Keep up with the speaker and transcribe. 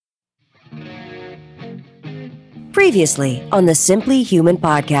Previously on the Simply Human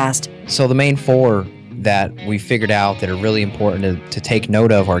podcast. So the main four that we figured out that are really important to take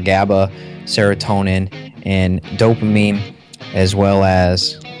note of are GABA, serotonin, and dopamine, as well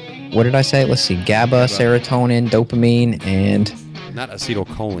as, what did I say? Let's see, GABA, serotonin, dopamine, and... Not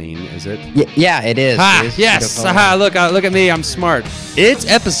acetylcholine, is it? Yeah, it is. Ha! It is Yes! acetylcholine. Aha, look at me, I'm smart. It's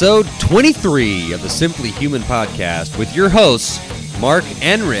episode 23 of the Simply Human podcast with your hosts, Mark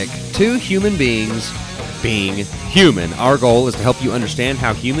and Rick, two human beings being human. Our goal is to help you understand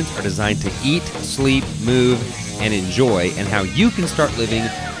how humans are designed to eat, sleep, move, and enjoy, and how you can start living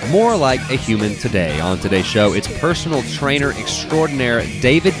more like a human today. On today's show, it's personal trainer extraordinaire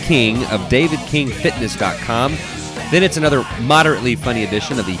David King of DavidKingFitness.com. Then it's another moderately funny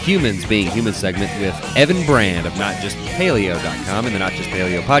edition of the Humans Being Human segment with Evan Brand of NotJustPaleo.com and the Not Just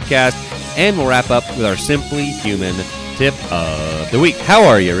Paleo podcast. And we'll wrap up with our Simply Human tip of the week. How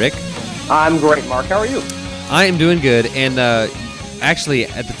are you, Rick? I'm great, Mark. How are you? I am doing good. And actually,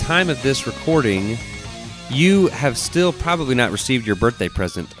 at the time of this recording, you have still probably not received your birthday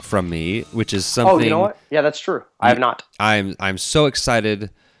present from me, which is something... Oh, you know what? Yeah, that's true. I have not. I'm so excited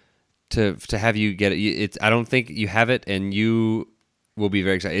to have you get it. I don't think you have it, and you will be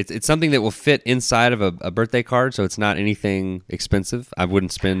very excited. It's something that will fit inside of a birthday card, so it's not anything expensive. I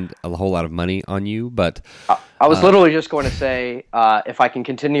wouldn't spend a whole lot of money on you, but... I was literally just going to say, if I can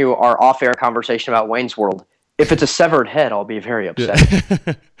continue our off-air conversation about Wayne's World, if it's a severed head, I'll be very upset.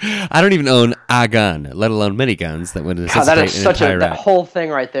 I don't even own a gun, let alone many guns that would necessitate that is an such entire that round. whole thing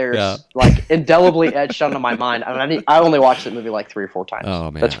right there is Yeah. like indelibly etched onto my mind. I only watched that movie like 3 or 4 times.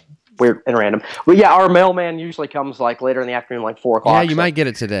 Oh, man. That's weird and random. But yeah, our mailman usually comes like later in the afternoon, like 4 o'clock. Yeah, you so- might get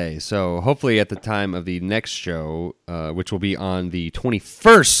it today. So hopefully at the time of the next show, which will be on the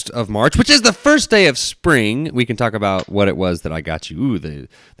 21st of March, which is the first day of spring, we can talk about what it was that I got you. Ooh,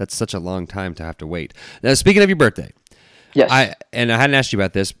 that's such a long time to have to wait. Now, speaking of your birthday, Yes. I hadn't asked you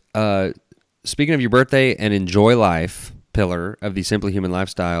about this. Speaking of your birthday and enjoy life pillar of the Simply Human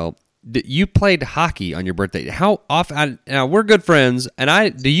lifestyle, you played hockey on your birthday. How often? Now we're good friends,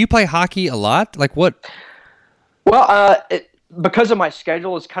 and do you play hockey a lot? Like what? Well, because of my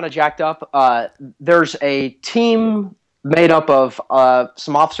schedule is kind of jacked up, there's a team made up of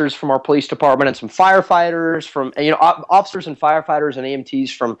some officers from our police department and some firefighters from, officers and firefighters and EMTs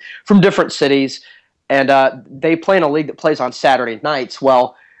from different cities. And they play in a league that plays on Saturday nights.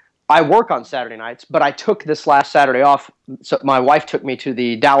 Well, I work on Saturday nights, but I took this last Saturday off. So my wife took me to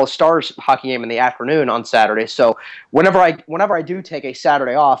the Dallas Stars hockey game in the afternoon on Saturday. So whenever I do take a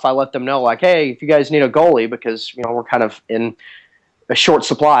Saturday off, I let them know, like, hey, if you guys need a goalie, because we're kind of in a short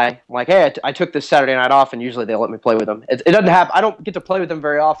supply. I'm like, hey, I took this Saturday night off, and usually they let me play with them. It doesn't happen. I don't get to play with them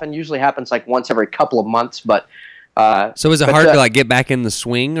very often. Usually happens like once every couple of months, but. So is it hard to like get back in the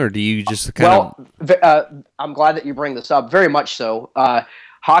swing, or do you just kind of? I'm glad that you bring this up. Very much so.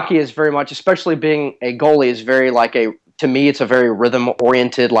 Hockey is very much, especially being a goalie, is very to me, it's a very rhythm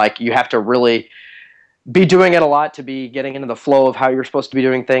oriented. Like you have to really be doing it a lot to be getting into the flow of how you're supposed to be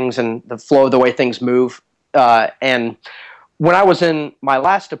doing things and the flow of the way things move. And when I was in my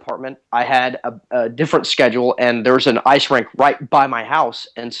last department, I had a different schedule, and there was an ice rink right by my house,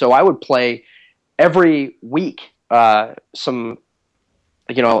 and so I would play every week. Just some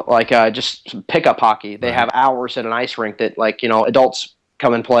pickup hockey. They have hours at an ice rink that adults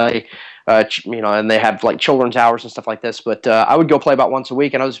come and play, and they have like children's hours and stuff like this. But I would go play about once a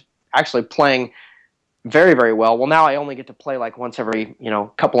week, and I was actually playing very, very well. Well, now I only get to play like once every,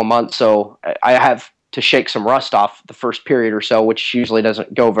 couple of months. So I have to shake some rust off the first period or so, which usually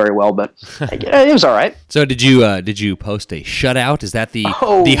doesn't go very well, but it was all right. So did you post a shutout? Is that the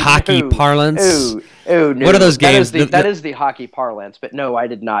hockey parlance? Oh, no. What are those games? That is the hockey parlance, but no, I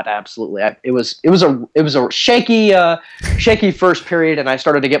did not. Absolutely, it was a shaky first period, and I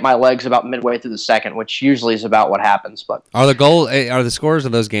started to get my legs about midway through the second, which usually is about what happens. But are the scores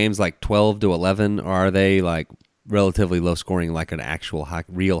of those games like 12-11, or are they like relatively low scoring, like an actual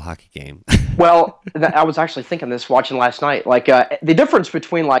real hockey game? Well, I was actually thinking this watching last night. Like the difference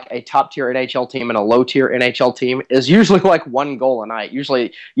between like a top tier NHL team and a low tier NHL team is usually like 1 goal a night.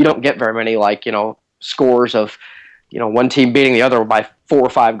 Usually, you don't get very many scores of one team beating the other by 4 or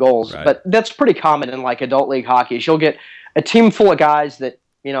 5 goals. Right. But that's pretty common in like adult league hockey. You'll get a team full of guys that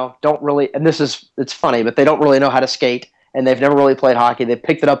don't really, and it's funny, but they don't really know how to skate. And they've never really played hockey. They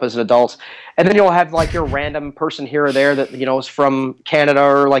picked it up as adults. And then you'll have like your random person here or there that, is from Canada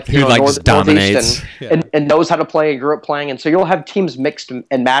or like, who like just dominates and knows how to play and grew up playing. And so you'll have teams mixed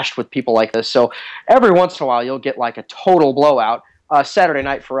and mashed with people like this. So every once in a while you'll get like a total blowout. Saturday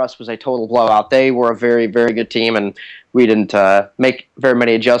night for us was a total blowout. They were a very, very good team, and we didn't make very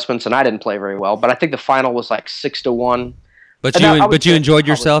many adjustments, and I didn't play very well. But I think the final was like 6-1. But you enjoyed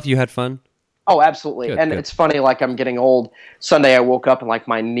yourself. You had fun. Oh, absolutely. Good. It's funny, like I'm getting old. Sunday I woke up and like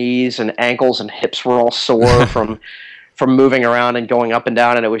my knees and ankles and hips were all sore from moving around and going up and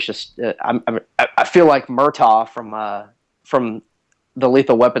down, and it was just I feel like Murtaugh from the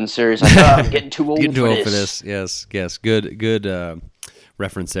Lethal Weapon series. Like, I'm getting too old for this. Yes. Good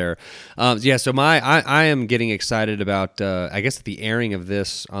reference there. So I am getting excited about I guess the airing of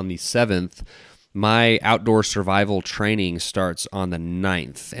this on the 7th. My outdoor survival training starts on the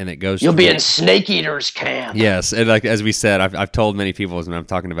 9th, and it goes. You'll be in Snake Eaters camp. Yes, and like as we said, I've told many people when I'm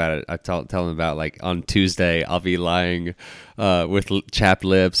talking about it, I tell them about like on Tuesday I'll be lying with chapped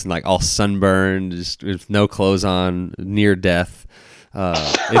lips and like all sunburned, just with no clothes on, near death.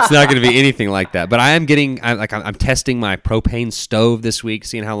 It's not going to be anything like that. But I'm testing my propane stove this week,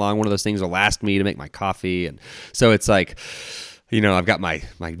 seeing how long one of those things will last me to make my coffee, and so it's like. I've got my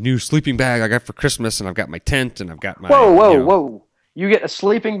new sleeping bag I got for Christmas, and I've got my tent, and I've got my... Whoa. You get a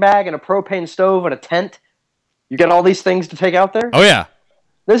sleeping bag and a propane stove and a tent? You get all these things to take out there? Oh, yeah.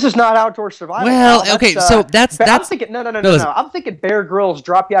 This is not outdoor survival. Well, okay, so that's... I'm thinking, no. I'm thinking Bear Grylls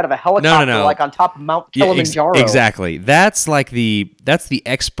drop you out of a helicopter like on top of Mount Kilimanjaro. Exactly. That's the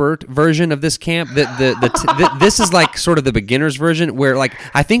expert version of this camp. This is like sort of the beginner's version, where like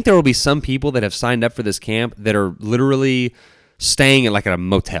I think there will be some people that have signed up for this camp that are literally... staying at a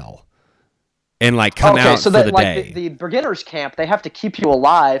motel and like come out so for the day. The beginners camp, they have to keep you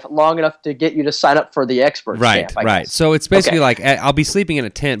alive long enough to get you to sign up for the expert camp. Right. So it's basically like I'll be sleeping in a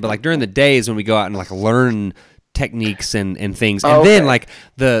tent, but like during the days when we go out and like learn techniques and things, and then like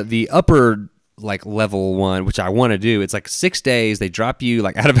the upper like level one, which I want to do, it's like 6 days. They drop you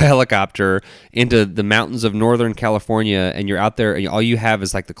like out of a helicopter into the mountains of Northern California, and you're out there, and all you have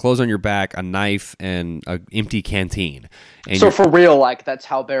is like the clothes on your back, a knife, and an empty canteen. And so for real, like that's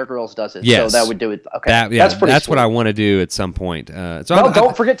how Bear Grylls does it. Yes. So that would do it. Okay, that's pretty That's sweet. what I want to do at some point.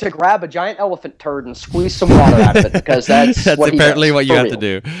 Don't forget to grab a giant elephant turd and squeeze some water out of it, because that's apparently what you have real.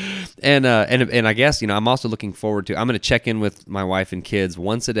 to do. And I guess I'm also looking forward to. I'm going to check in with my wife and kids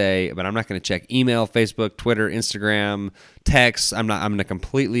once a day, but I'm not going to check email, Facebook, Twitter, Instagram, texts. I'm going to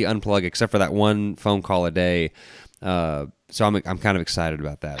completely unplug except for that one phone call a day. So I'm kind of excited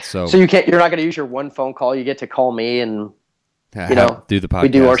about that. So you're not going to use your one phone call. You get to call me and do the podcast. We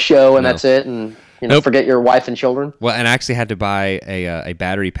do our show and that's it. And forget your wife and children. Well, and I actually had to buy a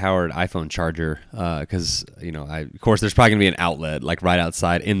battery powered iPhone charger because of course there's probably gonna be an outlet like right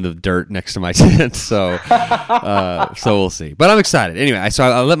outside in the dirt next to my tent. So we'll see. But I'm excited anyway. So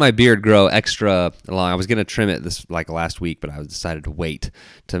I let my beard grow extra long. I was gonna trim it this like last week, but I decided to wait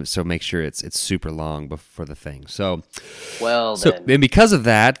to make sure it's super long before the thing. So and because of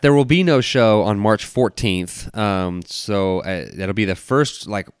that, there will be no show on March 14th. That'll be the first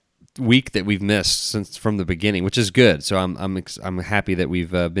week that we've missed since from the beginning, which is good. So I'm happy that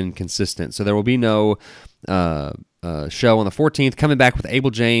we've been consistent. So there will be no show on the 14th. Coming back with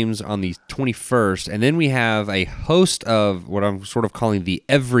Abel James on the 21st, and then we have a host of what I'm sort of calling the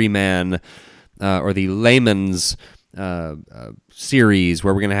Everyman or the Layman's series,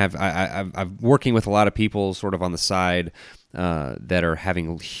 where we're going to have. I'm working with a lot of people sort of on the side. That are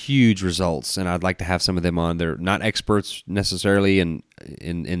having huge results, and I'd like to have some of them on. They're not experts necessarily in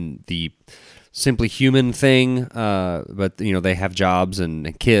the simply human thing, but they have jobs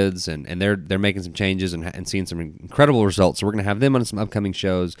and kids, and they're making some changes and seeing some incredible results. So we're going to have them on some upcoming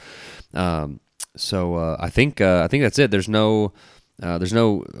shows. So I think that's it. There's no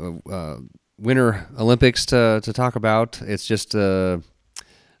Winter Olympics to talk about. It's just.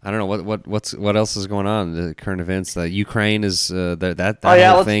 I don't know what else is going on. The current events, Ukraine is that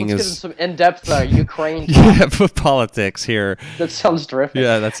whole thing let's is get some in-depth Ukraine. Politics here. That sounds terrific.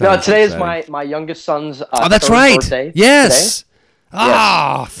 Yeah, that sounds. Today exciting. is my youngest son's. That's third right. Birthday Yes.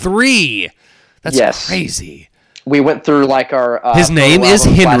 Yes. 3. That's crazy. We went through our. His name is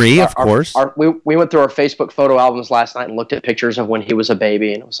Henry, of course. We went through our Facebook photo albums last night and looked at pictures of when he was a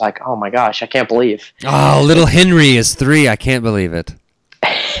baby, and it was like, oh my gosh, I can't believe. Oh, little Henry is 3. I can't believe it.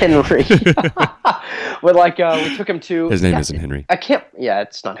 Henry. But we took him to. His name isn't Henry.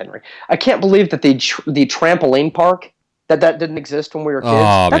 It's not Henry. I can't believe that the trampoline park that didn't exist when we were kids.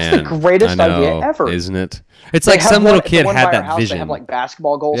 Oh, That's the greatest idea ever, isn't it? It's like some little kid had that vision. They have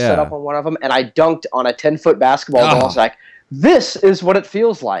basketball goals set up on one of them, and I dunked on a 10-foot basketball goal. I was like, this is what it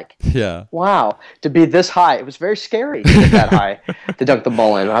feels like. Yeah. Wow. To be this high. It was very scary to get that high to dunk the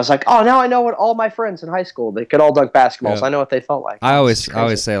ball in. And I was like, oh, now I know what all my friends in high school, they could all dunk basketballs. Yeah. I know what they felt like. I always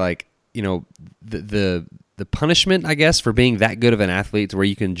say the the punishment, I guess, for being that good of an athlete to where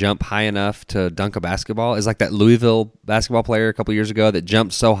you can jump high enough to dunk a basketball is like that Louisville basketball player a couple years ago that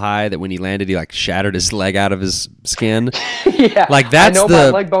jumped so high that when he landed, he like shattered his leg out of his skin. Yeah, like that's I know my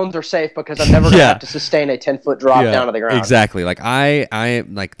leg bones are safe because I'm never gonna have to sustain a 10-foot drop down to the ground. Exactly. Like I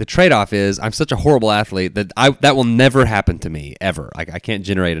like the trade-off is I'm such a horrible athlete that that will never happen to me ever. Like I can't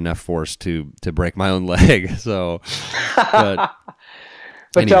generate enough force to break my own leg. So,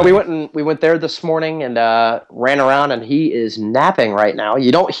 but anyway. we went there this morning and ran around, and he is napping right now. You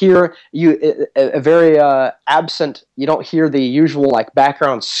don't hear a very absent. You don't hear the usual like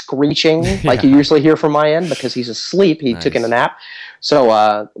background screeching like you usually hear from my end because he's asleep. He took in a nap.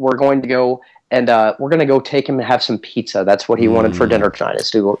 So we're going to go. And we're going to go take him and have some pizza. That's what he wanted for dinner tonight,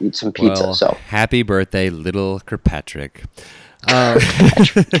 is to go eat some pizza. Well, so happy birthday, little Kirkpatrick.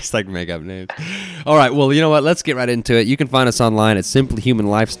 It's like make up names. All right, well, you know what? Let's get right into it. You can find us online at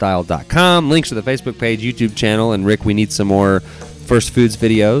simplyhumanlifestyle.com. Links to the Facebook page, YouTube channel, and Rick, we need some more First Foods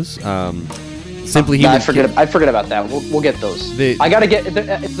videos. Simply Human. I forget about that. We'll get those. I gotta get.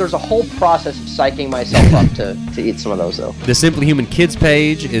 There's a whole process of psyching myself up to eat some of those though. The Simply Human Kids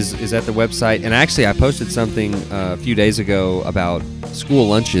page is at the website, and actually I posted something a few days ago about school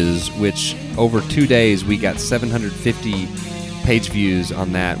lunches, which over 2 days we got 750 page views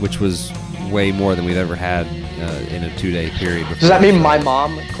on that, which was way more than we've ever had in a 2-day period before. Does that mean my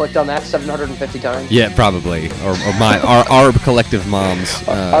mom clicked on that 750 times? Yeah, probably. Or our collective moms.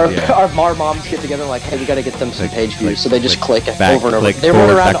 Our moms get together and like, hey, we got to get them some page views. So they just click back, over and over. They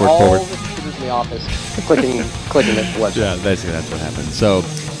run around all the computers in the office, clicking the website. Yeah, basically that's what happened. So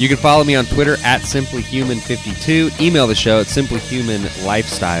you can follow me on Twitter at simplyhuman52. Email the show at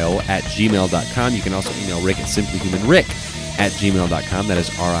simplyhumanlifestyle@gmail.com. You can also email Rick at simplyhumanrick@gmail.com. That is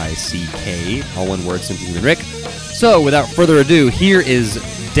RICK, all one word, Simply Human Rick. So, without further ado, here is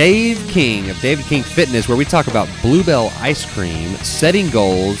Dave King of David King Fitness, where we talk about Bluebell ice cream, setting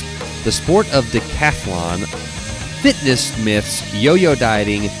goals, the sport of decathlon, fitness myths, yo-yo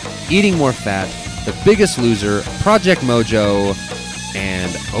dieting, eating more fat, The Biggest Loser, Project Mojo,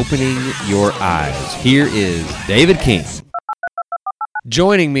 and Opening Your Eyes. Here is David King.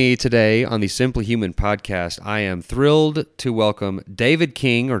 Joining me today on the Simply Human podcast, I am thrilled to welcome David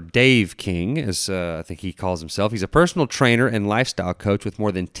King, or Dave King, as I think he calls himself. He's a personal trainer and lifestyle coach with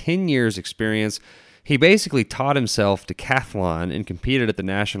more than 10 years experience. He basically taught himself decathlon and competed at the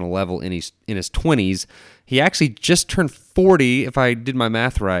national level in his 20s. He actually just turned 40, if I did my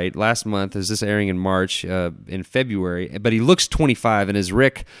math right, last month, as this airing in March, in February. But he looks 25, and as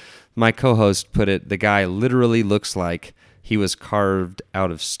Rick, my co-host, put it, the guy literally looks like he was carved out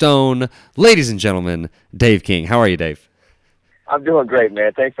of stone. Ladies and gentlemen, Dave King. How are you, Dave? I'm doing great,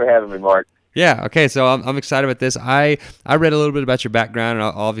 man. Thanks for having me, Mark. Yeah, okay, so I'm excited about this. I read a little bit about your background, and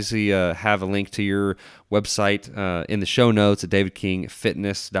I'll obviously have a link to your website in the show notes at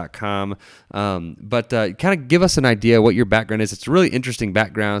davidkingfitness.com. But kind of give us an idea what your background is. It's a really interesting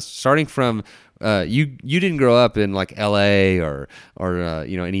background, starting from you didn't grow up in like L.A. or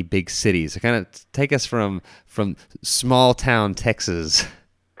any big cities. So kind of take us from small town Texas.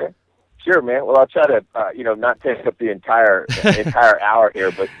 Sure, man. Well, I'll try to, not take up the entire hour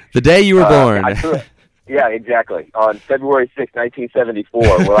here, but the day you were born. Yeah, exactly. On February 6,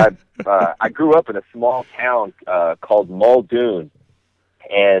 1974. Well, I grew up in a small town called Muldoon,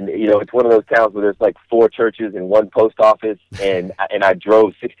 and it's one of those towns where there's like 4 churches and 1 post office, and I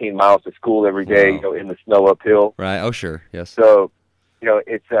drove 16 miles to school every day, Wow. In the snow uphill. Right. Oh, sure. Yes. So,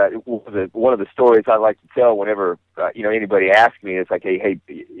 it's one of the stories I like to tell whenever anybody asks me. It's like, hey,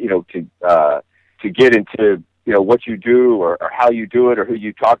 to get into what you do or how you do it or who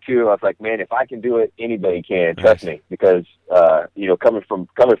you talk to. I was like, man, if I can do it, anybody can. Trust me, because coming from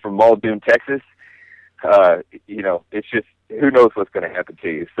Muldoon, Texas, it's just who knows what's going to happen to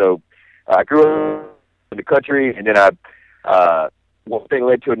you. So I grew up in the country, and then one thing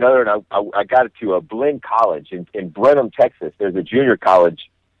led to another, and I got to a Blinn College in Brenham, Texas. There's a junior college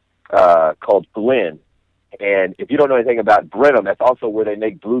called Blinn, and if you don't know anything about Brenham, that's also where they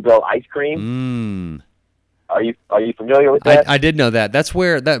make Bluebell ice cream. Are you familiar with that? I did know that. That's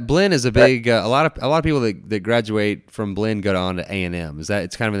where that Blinn is a big. A lot of people that graduate from Blinn go on to A&M. Is that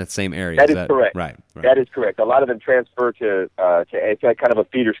it's kind of in that same area? That is correct. Right. That is correct. A lot of them transfer to it's kind of a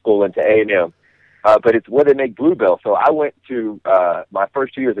feeder school into A&M. But it's where they make Bluebell. So I went to my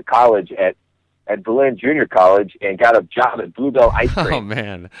first 2 years of college at Blinn Junior College and got a job at Bluebell Ice Cream. Oh,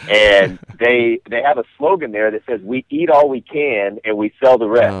 man. And they have a slogan there that says, "We eat all we can and we sell the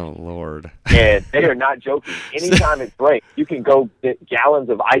rest." Oh, Lord. And they are not joking. Anytime it's break, you can go get gallons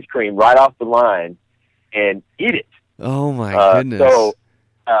of ice cream right off the line and eat it. Oh, my goodness. So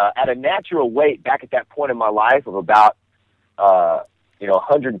at a natural weight back at that point in my life of about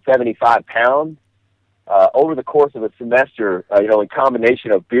 175 pounds. Over the course of a semester, in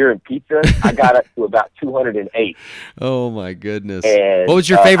combination of beer and pizza, I got up to about 208. Oh my goodness! And, what was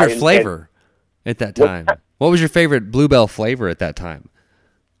your favorite flavor at that time? What was your favorite Bluebell flavor at that time?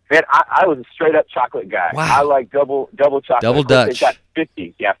 Man, I was a straight up chocolate guy. Wow. I like double chocolate. Double Dutch.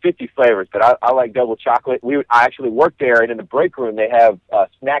 They got 50 flavors, but I like double chocolate. I actually worked there, and in the break room they have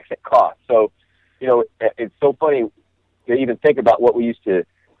snacks at cost. So, it's so funny to even think about what we used to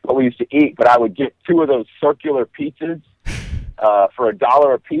eat. But I would get 2 of those circular pizzas for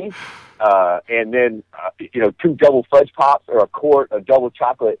 $1 a piece, and then 2 double fudge pops or a quart of double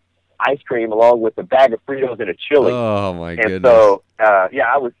chocolate ice cream along with a bag of Fritos and a chili. Oh my goodness! And so,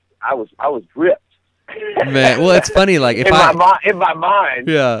 I was ripped. Man, well, it's funny. Like if in my mind.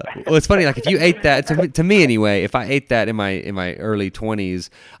 Yeah. Well, it's funny. Like if you ate that, to me anyway, if I ate that in my early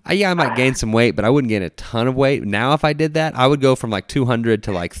 20s, I might gain some weight, but I wouldn't gain a ton of weight. Now, if I did that, I would go from like 200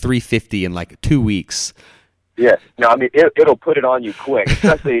 to like 350 in like 2 weeks. Yes. No, I mean it'll put it on you quick,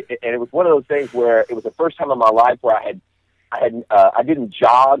 especially. And it was one of those things where it was the first time in my life where I didn't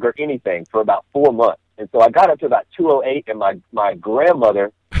jog or anything for about 4 months. And so I got up to about 208, and my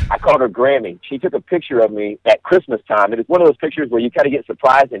grandmother, I called her Grammy. She took a picture of me at Christmas time. It was one of those pictures where you kind of get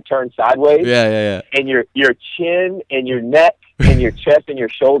surprised and turn sideways. Yeah. And your chin and your neck and your chest and your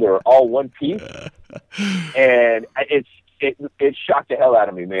shoulder are all one piece. And it shocked the hell out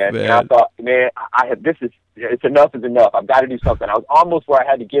of me, man. And I thought, man, it's enough is enough. I've got to do something. I was almost where I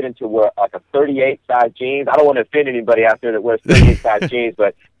had to get into like a 38 size jeans. I don't want to offend anybody out there that wears 38 size jeans,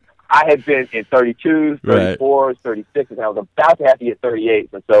 but I had been in 32s, 34s, 36s, and I was about to have to get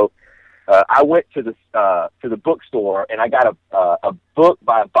 38s. And so I went to the bookstore, and I got a book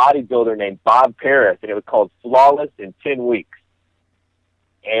by a bodybuilder named Bob Paris, and it was called Flawless in 10 Weeks.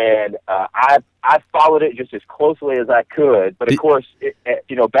 And I followed it just as closely as I could. But, of course,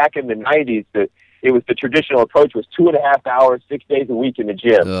 back in the 90s, it was the traditional approach was 2.5 hours, 6 days a week in the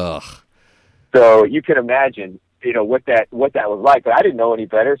gym. Ugh. So you can imagine what that was like, but I didn't know any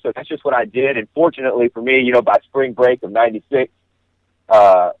better, so that's just what I did. And fortunately for me, by spring break of '96,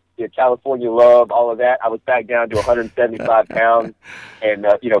 California love, all of that, I was back down to 175 pounds, and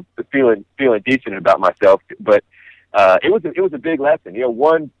feeling decent about myself. But it was a big lesson.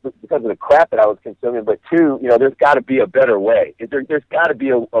 One, because of the crap that I was consuming, but two, there's got to be a better way. There's got to be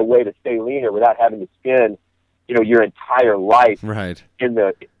a way to stay leaner without having to spend your entire life in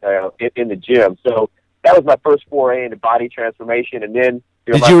the gym. So that was my first foray into body transformation, and then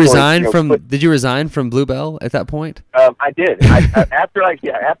Did you resign from Bluebell at that point? I did. After I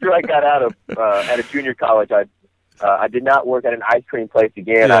got out of a junior college, I did not work at an ice cream place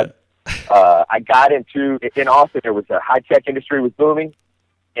again. Yeah. I got in Austin. There was a high tech industry was booming,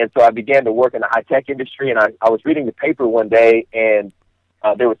 and so I began to work in the high tech industry. And I was reading the paper one day, and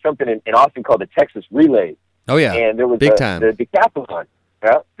there was something in Austin called the Texas Relays. Oh yeah, and there was big time. The decathlon.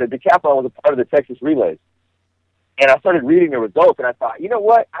 Yeah, the decathlon was a part of the Texas Relays. And I started reading the results, and I thought, you know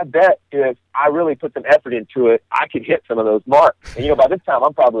what? I bet if I really put some effort into it, I could hit some of those marks. And, by this time,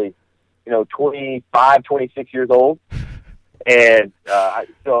 I'm probably, 25, 26 years old. And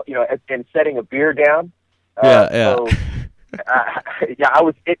and setting a beer down. So,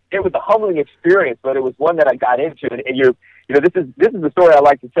 it was a humbling experience, but it was one that I got into. And this is the story I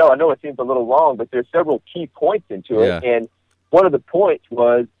like to tell. I know it seems a little long, but there's several key points into it. And one of the points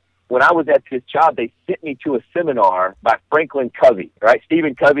was, when I was at this job, they sent me to a seminar by Franklin Covey, right?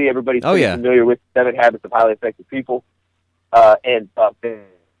 Stephen Covey, everybody's familiar with 7 Habits of Highly Effective People. And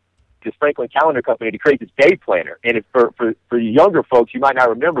this Franklin Calendar Company to create this day planner. And for younger folks, you might not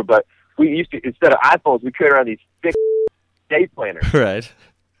remember, but we used to, instead of iPhones, we carried around these thick day planners. Right.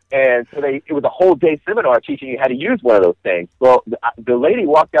 And so it was a whole day seminar teaching you how to use one of those things. Well, the lady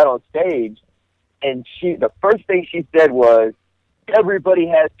walked out on stage, and the first thing she said was, everybody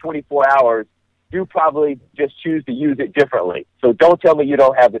has 24 hours. You probably just choose to use it differently. So don't tell me you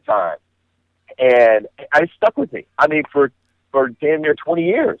don't have the time. And it stuck with me. I mean, for damn near 20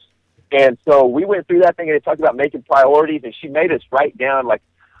 years. And so we went through that thing, and it talked about making priorities, and she made us write down like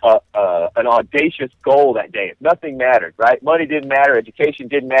an audacious goal that day. Nothing mattered, right? Money didn't matter. Education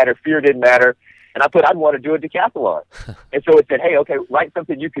didn't matter. Fear didn't matter. And I put, I'd want to do a decathlon. And so it said, hey, okay, write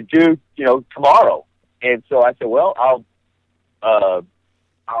something you could do, tomorrow. And so I said, well, I'll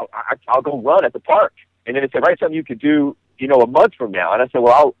go run at the park. And then it said, write something you could do, a month from now. And I said,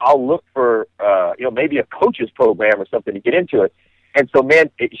 well, I'll look for, maybe a coach's program or something to get into it. And so, man,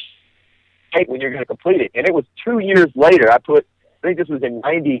 when you're going to complete it. And it was 2 years later. I think this was in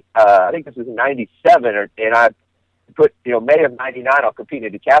 97, and I put, May of '99, I'll compete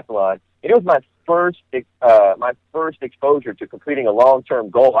in a decathlon. It was my first exposure to completing a long-term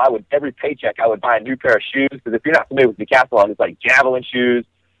goal. Every paycheck, I would buy a new pair of shoes, because if you're not familiar with decathlon, it's like javelin shoes,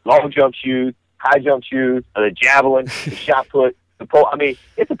 long jump shoes, high jump shoes, the javelin, the shot put, the pole. I mean,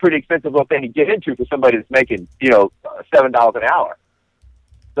 it's a pretty expensive little thing to get into for somebody that's making, $7 an hour.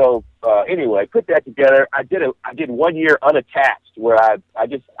 So anyway, put that together. I did 1 year unattached, where I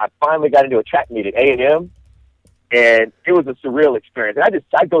finally got into a track meet at A&M, and it was a surreal experience. And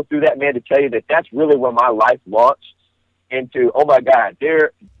I go through that, man, to tell you that that's really where my life launched into, oh my God,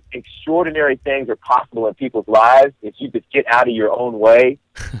 extraordinary things are possible in people's lives if you just get out of your own way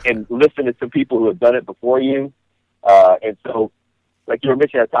and listen to some people who have done it before you. And so, like you were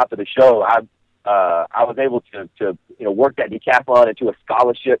mentioning at the top of the show, I was able to work that decathlon into a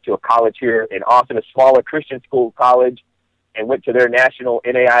scholarship to a college here in Austin, a smaller Christian school college, and went to their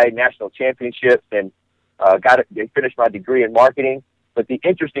NAIA national championships and finished my degree in marketing. But the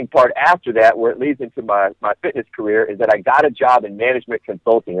interesting part after that, where it leads into my fitness career, is that I got a job in management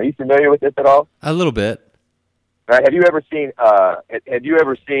consulting. Are you familiar with this at all? A little bit. All right. Have you ever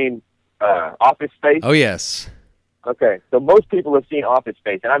seen Office Space? Oh, yes. Okay, so most people have seen Office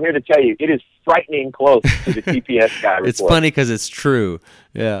Space, and I'm here to tell you, it is frightening close to the TPS guy report. It's funny because it's true.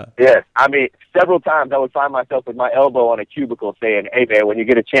 Yeah. Yes, I mean, several times I would find myself with my elbow on a cubicle saying, "Hey, man, when you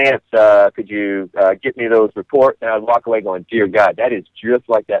get a chance, could you get me those reports?" And I'd walk away going, "Dear God, that is just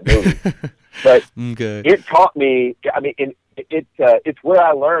like that movie." But okay. It taught me. I mean, it's where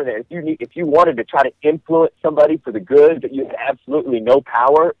I learned that if you wanted to try to influence somebody for the good, but you had absolutely no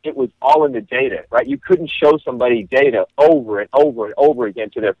power, it was all in the data, right? You couldn't show somebody data over and over and over again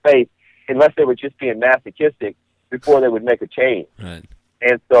to their face unless they were just being masochistic before they would make a change. Right.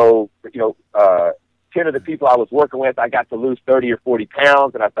 And so, 10 of the people I was working with, I got to lose 30 or 40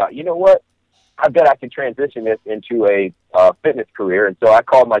 pounds, and I thought, you know what? I bet I can transition this into a fitness career. And so I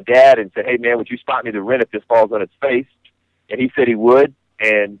called my dad and said, "Hey, man, would you spot me the rent if this falls on its face?" And he said he would.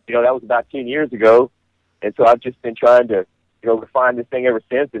 And, that was about 10 years ago. And so I've just been trying to, refine this thing ever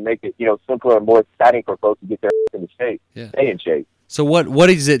since and make it, simpler and more exciting for folks to get their in shape, stay in shape. So what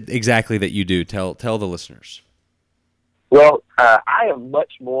is it exactly that you do? Tell the listeners. Well, I am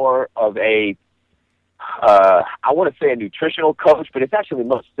much more of I want to say a nutritional coach, but it's actually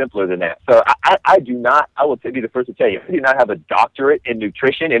much simpler than that. So I will be the first to tell you, I do not have a doctorate in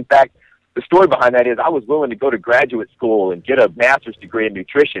nutrition. In fact, the story behind that is I was willing to go to graduate school and get a master's degree in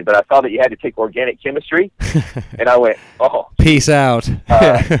nutrition, but I saw that you had to take organic chemistry, and I went, oh. Peace out.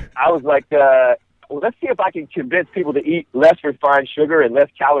 I was like, well, let's see if I can convince people to eat less refined sugar and less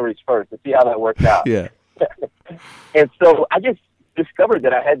calories first and see how that works out. Yeah. And so I just discovered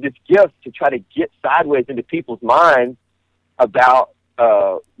that I had this gift to try to get sideways into people's minds about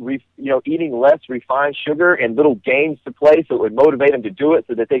eating less refined sugar and little games to play so it would motivate them to do it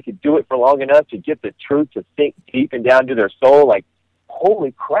so that they could do it for long enough to get the truth to sink deep and down to their soul. Like,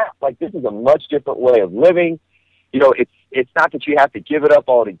 holy crap, like this is a much different way of living. It's not that you have to give it up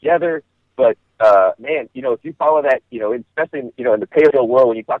altogether, but man, if you follow that, especially, in the paleo world,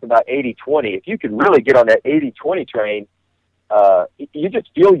 when you talk about 80-20, if you can really get on that 80-20 train, you just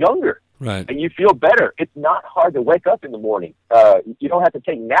feel younger. Right. And you feel better. It's not hard to wake up in the morning. You don't have to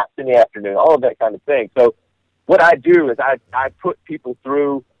take naps in the afternoon, all of that kind of thing. So what I do is I put people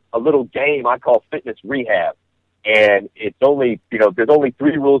through a little game I call fitness rehab. And it's only, there's only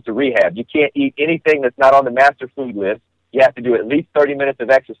 3 rules to rehab. You can't eat anything that's not on the master food list. You have to do at least 30 minutes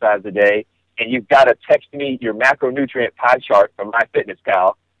of exercise a day. And you've got to text me your macronutrient pie chart from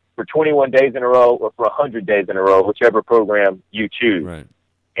MyFitnessPal for 21 days in a row or for 100 days in a row, whichever program you choose. Right.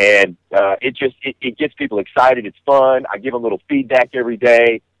 And it gets people excited. It's fun. I give them little feedback every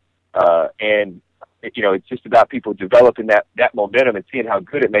day. And it's just about people developing that momentum and seeing how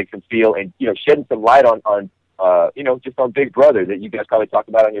good it makes them feel and, shedding some light on just on Big Brother that you guys probably talk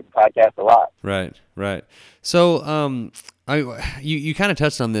about on your podcast a lot. Right. So you kind of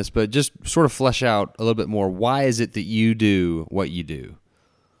touched on this, but just sort of flesh out a little bit more. Why is it that you do what you do?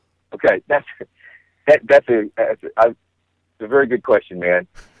 Okay, that's a very good question, man.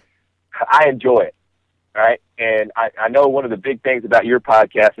 I enjoy it, all right? And I know one of the big things about your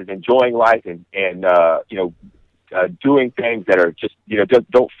podcast is enjoying life and doing things that are just,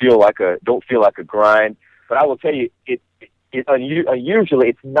 don't feel like a grind. But I will tell you, unusually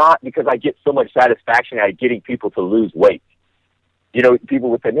it's not because I get so much satisfaction out of getting people to lose weight. People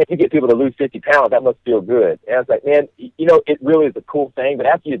would say, man, you get people to lose 50 pounds, that must feel good. And I was like, man, it really is a cool thing. But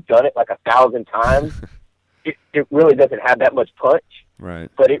after you've done it like 1,000 times, it really doesn't have that much punch. Right.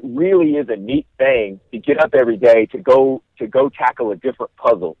 But it really is a neat thing to get up every day to go tackle a different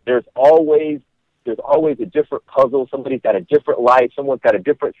puzzle. There's always there's always a different puzzle. Somebody's got a different life. Someone's got a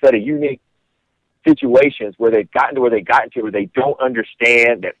different set of unique situations where they've gotten to where they they don't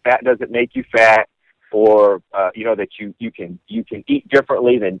understand that fat doesn't make you fat, or that you can eat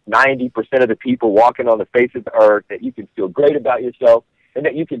differently than 90% of the people walking on the face of the earth, that you can feel great about yourself, and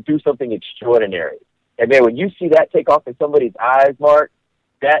that you can do something extraordinary. And man, when you see that take off in somebody's eyes, Mark,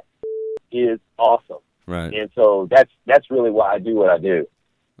 that is awesome. Right. And so that's really why I do what I do.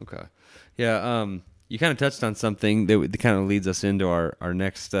 Okay. Yeah. You kind of touched on something that kind of leads us into our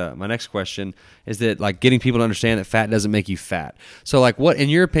next, my next question is that, like, getting people to understand that fat doesn't make you fat. So, like, what, in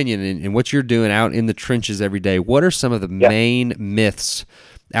your opinion, and what you're doing out in the trenches every day, what are some of the main myths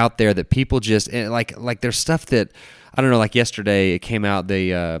out there that people just, like there's stuff that, I don't know, like yesterday it came out, the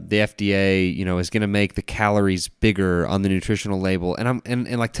FDA, is going to make the calories bigger on the nutritional label.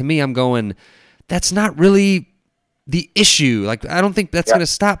 And like, to me, I'm going, that's not really the issue. Like, I don't think that's going to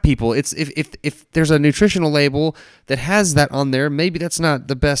stop people. It's if there's a nutritional label that has that on there, maybe that's not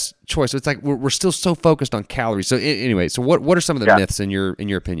the best choice. So it's like we're still so focused on calories. So anyway, so what are some of the myths in your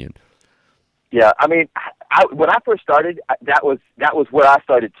opinion? Yeah, I mean, when I first started, that was where I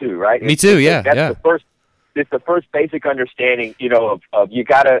started too, right? Me too. Yeah, that's the first. It's the first basic understanding, of you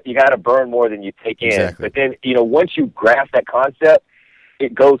gotta burn more than you take in. Exactly. But then, once you grasp that concept,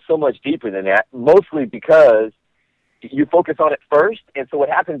 it goes so much deeper than that. Mostly because you focus on it first, and so what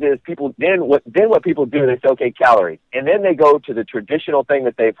happens is people what people do, they say, okay, calories, and then they go to the traditional thing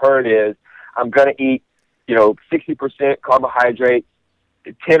that they've heard is, I'm going to eat 60% carbohydrates,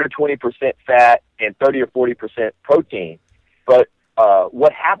 10 or 20% fat, and 30 or 40% protein. But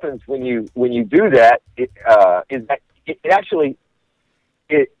what happens when you do that is that it actually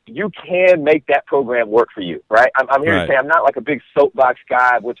you can make that program work for you, right? I'm here to say I'm not like a big soapbox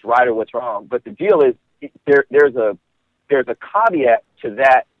guy of what's right or what's wrong, but the deal is there's a caveat to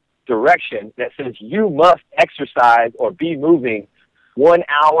that direction that says you must exercise or be moving 1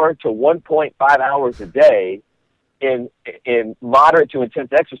 hour to 1.5 hours a day in moderate to intense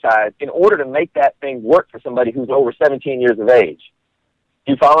exercise in order to make that thing work for somebody who's over 17 years of age.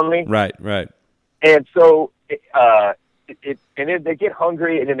 You following me? Right. And so, and then they get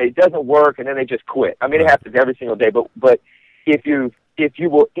hungry, and then it doesn't work, and then they just quit. I mean, it happens every single day. But if you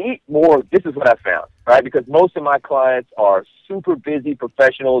will eat more, this is what I found, right? Because most of my clients are super busy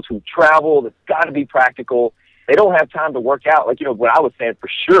professionals who travel. It's got to be practical. They don't have time to work out. Like, what I was saying for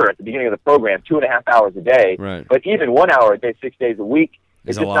sure at the beginning of the program, 2.5 hours a day. Right. But even 1 hour a day, 6 days a week,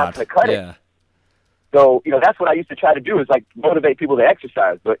 it's just not going to cut it. So, that's what I used to try to do, is like motivate people to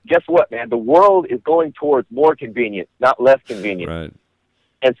exercise. But guess what, man? The world is going towards more convenience, not less convenience. Right.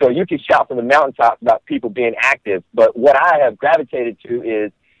 And so you can shout from the mountaintops about people being active. But what I have gravitated to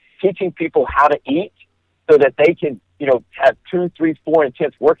is teaching people how to eat so that they can, have 2, 3, 4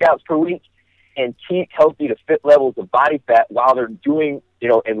 intense workouts per week and keep healthy to fit levels of body fat while they're doing,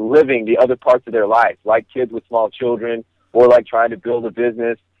 and living the other parts of their life, like kids with small children, or like trying to build a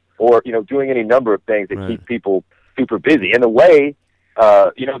business, or, doing any number of things that keep people super busy. And the way,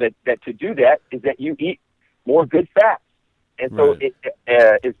 that to do that is that you eat more good fats. And so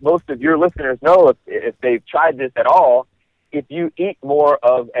as most of your listeners know, if they've tried this at all, if you eat more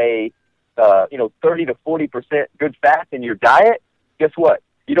of a, 30 to 40% good fats in your diet, guess what?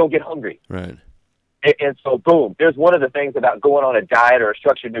 You don't get hungry. Right. And so, boom, there's one of the things about going on a diet or a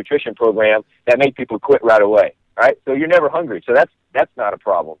structured nutrition program that make people quit right away, right? So you're never hungry. So that's not a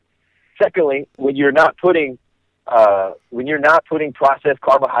problem. Secondly, when you're not putting processed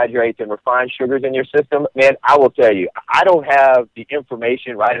carbohydrates and refined sugars in your system, man, I will tell you, I don't have the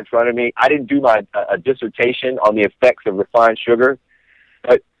information right in front of me. I didn't do my dissertation on the effects of refined sugar,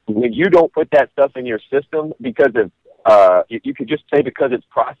 but when you don't put that stuff in your system because of you could just say because it's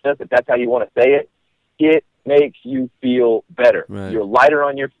processed, if that's how you want to say it, it makes you feel better. Right. You're lighter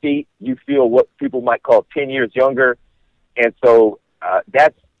on your feet. You feel what people might call 10 years younger. And so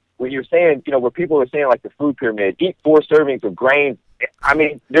that's when you're saying, where people are saying like the food pyramid, eat 4 servings of grains. I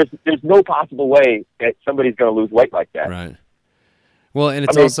mean, there's no possible way that somebody's going to lose weight like that. Right. Well, and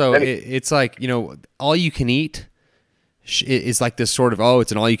it's it's like, all you can eat is like this sort of,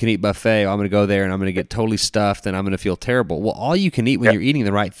 it's an all-you-can-eat buffet. I'm going to go there and I'm going to get totally stuffed and I'm going to feel terrible. Well, all you can eat when you're eating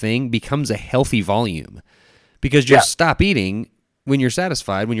the right thing becomes a healthy volume because you'll stop eating when you're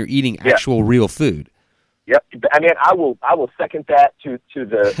satisfied, when you're eating actual real food. Yep. I mean, I will second that to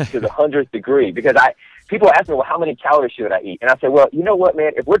the 100th degree, because people ask me, well, how many calories should I eat? And I say, well, you know what,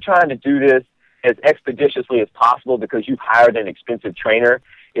 man, if we're trying to do this as expeditiously as possible because you've hired an expensive trainer,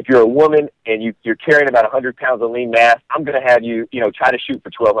 if you're a woman and you're carrying about 100 pounds of lean mass, I'm going to have you, try to shoot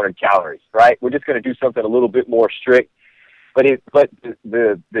for 1,200 calories, right? We're just going to do something a little bit more strict. But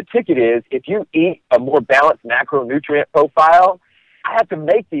the ticket is, if you eat a more balanced macronutrient profile, I have to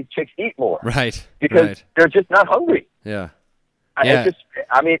make these chicks eat more. Right. Because they're just not hungry. Yeah.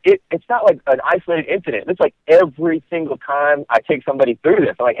 It's not like an isolated incident. It's like every single time I take somebody through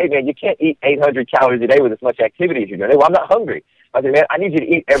this, I'm like, hey, man, you can't eat 800 calories a day with as much activity as you're doing. Well, I'm not hungry. I say, man, I need you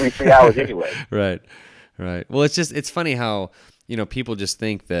to eat every 3 hours anyway. Right. Well, it's funny how, people just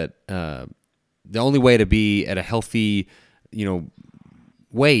think that the only way to be at a healthy,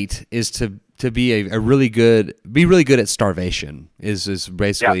 weight is to be really good at starvation is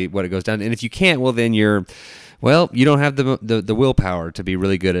basically what it goes down. And if you can't, well, then you don't have the willpower to be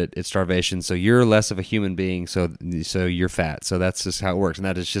really good at starvation. So you're less of a human being. So you're fat. So that's just how it works. And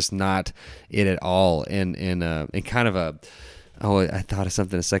that is just not it at all. And kind of I thought of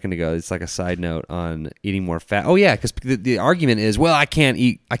something a second ago. It's like a side note on eating more fat. Oh yeah. Cause the argument is, well, I can't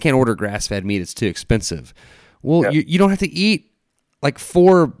order grass-fed meat. It's too expensive. Well, you don't have to eat like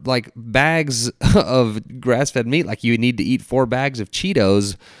 4 bags of grass-fed meat. Like you need to eat 4 bags of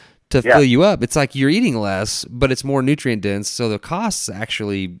Cheetos to fill you up. It's like you're eating less, but it's more nutrient dense, so the costs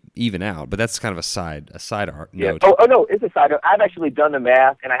actually even out. But that's kind of a side note. Oh no, it's a side note. I've actually done the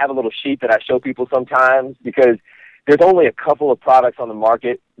math, and I have a little sheet that I show people sometimes because there's only a couple of products on the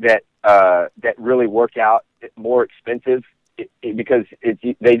market that really work out more expensive. Because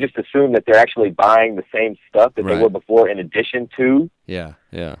they just assume that they're actually buying the same stuff that they were before in addition to. Yeah.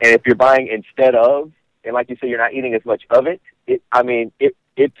 And if you're buying instead of, and like you say, you're not eating as much of it, it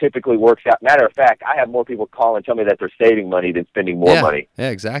typically works out. Matter of fact, I have more people call and tell me that they're saving money than spending more money. Yeah,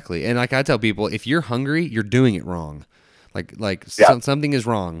 exactly. And like I tell people, if you're hungry, you're doing it wrong. Something is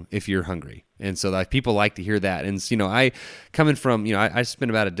wrong if you're hungry. And so people like to hear that. And, I coming from, I spent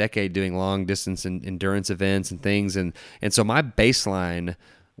about a decade doing long distance and endurance events and things. And so my baseline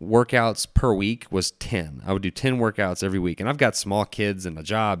workouts per week was 10. I would do 10 workouts every week. And I've got small kids and a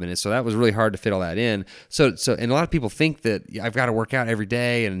job. And so that was really hard to fit all that in. So and a lot of people think that I've got to work out every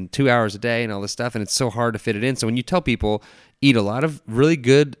day and 2 hours a day and all this stuff. And it's so hard to fit it in. So when you tell people eat a lot of really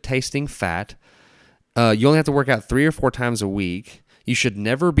good tasting fat, you only have to work out 3 or 4 times a week. You should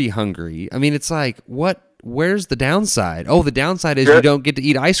never be hungry. I mean, it's like, where's the downside? Oh, the downside is you don't get to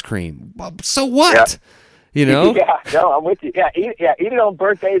eat ice cream. Well, so what? Yeah. No, I'm with you. Eat it on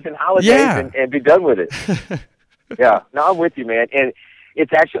birthdays and holidays and be done with it. No, I'm with you, man. And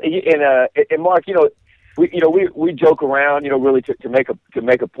it's actually, and Mark, we joke around, really to make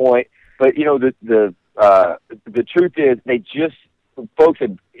a point, but the truth is folks,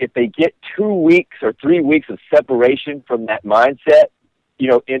 if they get 2 weeks or 3 weeks of separation from that mindset,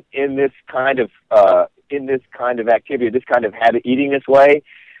 in this kind of activity, this kind of habit, eating this way,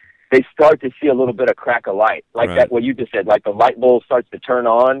 they start to see a little bit of crack of light, that. What you just said, like the light bulb starts to turn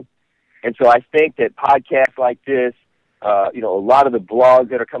on. And so I think that podcasts like this, a lot of the blogs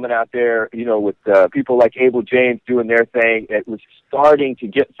that are coming out there, with people like Abel James doing their thing, it was starting to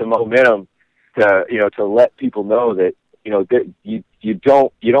get some momentum to let people know that that you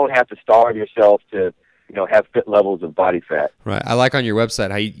don't have to starve yourself to have fit levels of body fat. Right. I like on your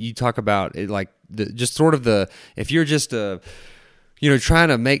website how you talk about it, like if you're just trying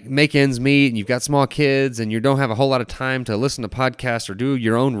to make ends meet and you've got small kids and you don't have a whole lot of time to listen to podcasts or do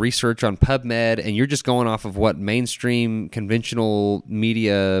your own research on PubMed and you're just going off of what mainstream conventional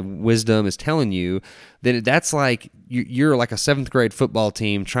media wisdom is telling you, then that's like you're like a 7th grade football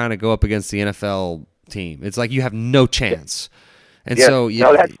team trying to go up against the NFL team. It's like you have no chance. And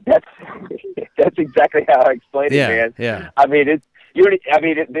that's exactly how I explain it, man. Yeah. I mean,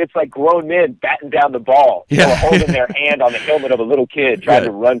 it's like grown men batting down the ball, holding their hand on the helmet of a little kid trying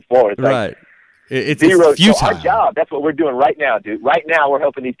to run forward. It's right. It's zero. futile. So our job, that's what we're doing right now, dude. Right now, we're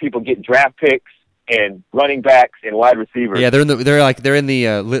helping these people get draft picks and running backs and wide receivers. Yeah, they're in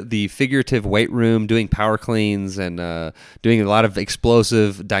the figurative weight room doing power cleans and doing a lot of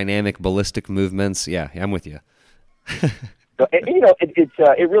explosive, dynamic, ballistic movements. Yeah, I'm with you. So,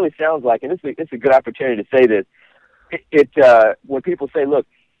 it really sounds like, and it's a good opportunity to say this. When people say, "Look,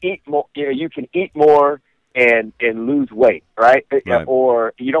 eat more," you can eat more and lose weight, right?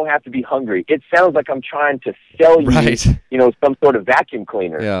 Or you don't have to be hungry. It sounds like I'm trying to sell you, some sort of vacuum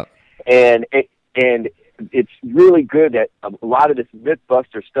cleaner. Yeah, and it's really good that a lot of this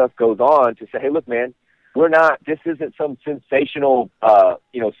MythBuster stuff goes on to say, "Hey, look, man, this isn't some sensational,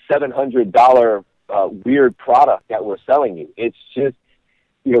 $700." Weird product that we're selling you. It's just,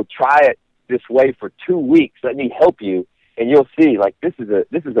 try it this way for 2 weeks. Let me help you, and you'll see. Like this is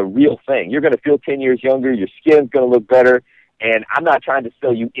a real thing. You're going to feel 10 years younger. Your skin's going to look better. And I'm not trying to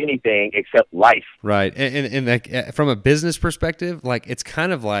sell you anything except life. Right. And like from a business perspective, like it's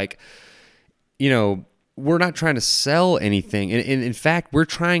kind of like, we're not trying to sell anything. And in fact, we're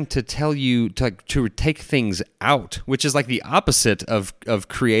trying to tell you to take things out, which is like the opposite of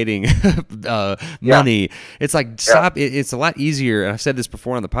creating money. It's like, stop. It's a lot easier. And I've said this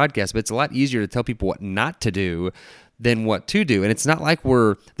before on the podcast, but it's a lot easier to tell people what not to do than what to do. And it's not like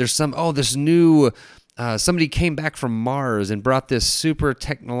this new, somebody came back from Mars and brought this super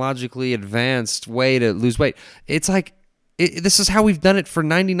technologically advanced way to lose weight. It's like, this is how we've done it for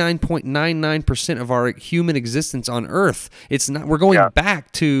 99.99% of our human existence on Earth. It's not. We're going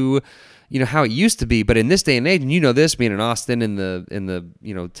back to, how it used to be. But in this day and age, and this, being in Austin in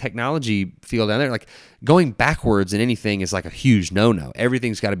the technology field down there, like going backwards in anything is like a huge no-no.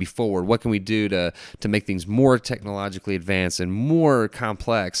 Everything's got to be forward. What can we do to make things more technologically advanced and more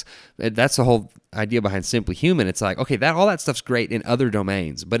complex? That's the whole idea behind Simply Human. It's like, okay, all that stuff's great in other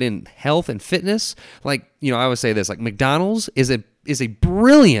domains, but in health and fitness, like, I always say this, like McDonald's is a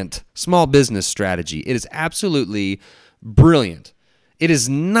brilliant small business strategy. It is absolutely brilliant. It is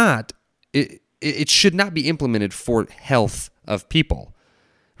not, it should not be implemented for health of people,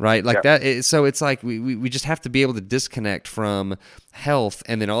 right? Like that. So it's like, we just have to be able to disconnect from health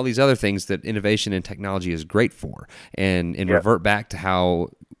and then all these other things that innovation and technology is great for, and revert back to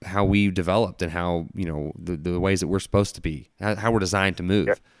how we developed and how, the ways that we're supposed to be, how we're designed to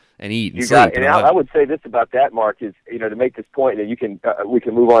move and eat and sleep. And I would say this about that, Mark, is, to make this point, and you can, we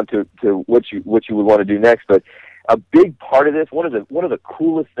can move on to what you would want to do next. But a big part of this, one of the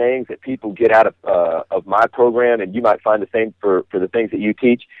coolest things that people get out of my program, and you might find the same for the things that you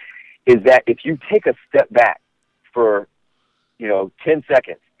teach, is that if you take a step back for, 10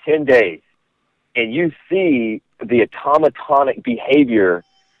 seconds, 10 days, and you see the automatonic behavior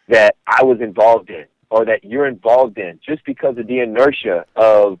that I was involved in, or that you're involved in, just because of the inertia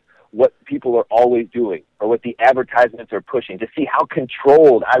of what people are always doing, or what the advertisements are pushing, to see how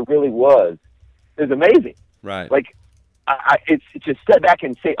controlled I really was, is amazing. Right. Like, it's just step back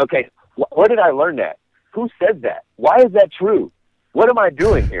and say, okay, where did I learn that? Who said that? Why is that true? What am I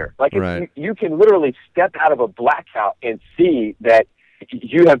doing here? Like, you can literally step out of a blackout and see that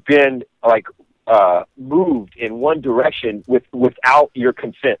you have been, like, moved in one direction without your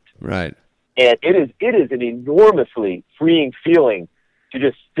consent. Right. And it is an enormously freeing feeling to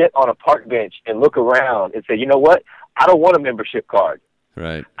just sit on a park bench and look around and say, you know what? I don't want a membership card.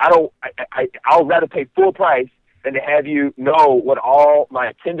 Right. I'll rather pay full price than to have you know what all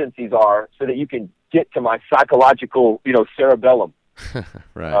my tendencies are, so that you can get to my psychological, cerebellum.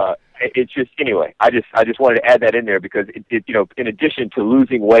 Right. It's just, anyway, I just wanted to add that in there, because it in addition to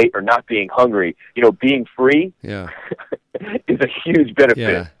losing weight or not being hungry, being free is a huge benefit.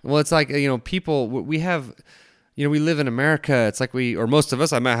 Yeah. Well, it's like, people, we have, we live in America. It's like or most of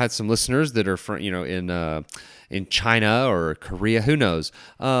us, I might have had some listeners that are from, in China or Korea, who knows?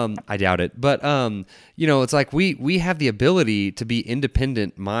 I doubt it. But, it's like we have the ability to be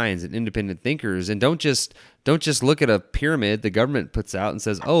independent minds and independent thinkers, and don't just look at a pyramid the government puts out and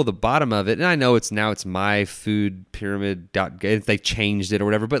says, oh, the bottom of it. And I know it's my food pyramid. If they changed it or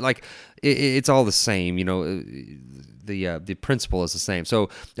whatever, but like it's all the same, the principle is the same. So,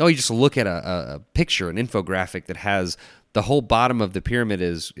 you just look at a picture, an infographic that has the whole bottom of the pyramid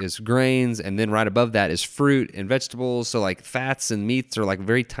is grains, and then right above that is fruit and vegetables. So like fats and meats are like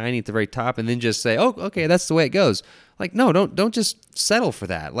very tiny at the very top, and then just say, oh, okay, that's the way it goes. Like, no, don't just settle for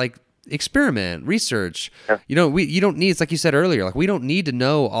that. Like, experiment, research. Yeah. You don't need, it's like you said earlier, like we don't need to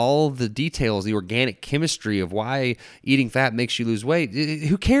know all the details, the organic chemistry of why eating fat makes you lose weight.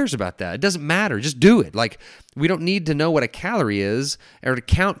 Who cares about that? It doesn't matter. Just do it. Like, we don't need to know what a calorie is or to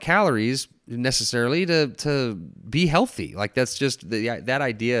count calories necessarily to be healthy. Like, that's just that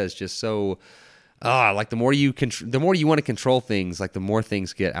idea is just so like the more you want to control things, like the more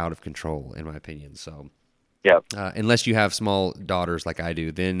things get out of control, in my opinion. So yeah. Unless you have small daughters like I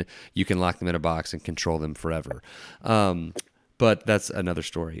do, then you can lock them in a box and control them forever. But that's another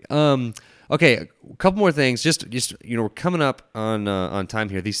story. Okay, a couple more things. Just we're coming up on time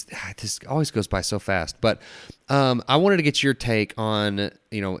here. This always goes by so fast. But I wanted to get your take on,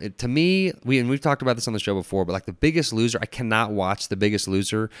 to me, we've talked about this on the show before, but like The Biggest Loser, I cannot watch The Biggest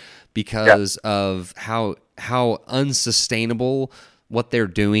Loser because of how unsustainable what they're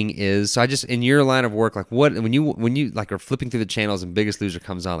doing is. So I just, in your line of work, like when you like are flipping through the channels and Biggest Loser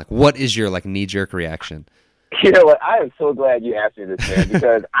comes on, like what is your like knee-jerk reaction? You know what? I am so glad you asked me this, man,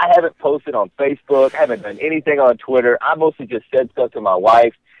 because I haven't posted on Facebook, I haven't done anything on Twitter. I mostly just said stuff to my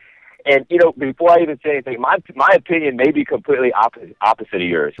wife. And, before I even say anything, my opinion may be completely opposite of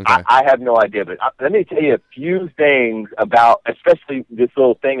yours. Okay. I have no idea. But let me tell you a few things about, especially this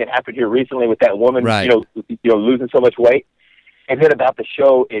little thing that happened here recently with that woman, right. Losing so much weight. And then about the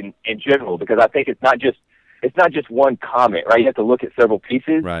show in general, because I think it's not just it's not just one comment, right? You have to look at several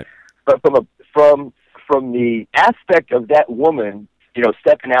pieces. Right. But from the aspect of that woman,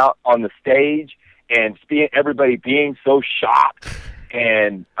 stepping out on the stage and everybody being so shocked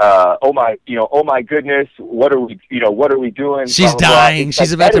and oh my goodness, what are we doing? She's blah, blah, dying. blah.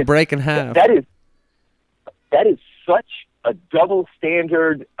 She's about to break in half. That is such a double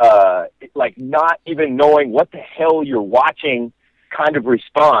standard, like not even knowing what the hell you're watching kind of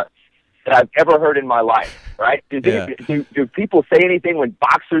response that I've ever heard in my life, right? Do people say anything when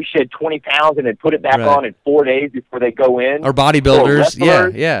boxers shed 20 pounds and then put it back on in 4 days before they go in? Or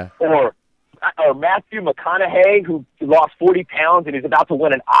bodybuilders, yeah. Or Matthew McConaughey, who lost 40 pounds and is about to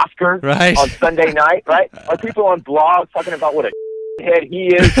win an Oscar on Sunday night, right? Are people on blogs talking about what a head he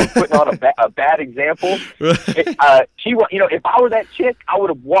is for putting on a bad example? If I were that chick, I would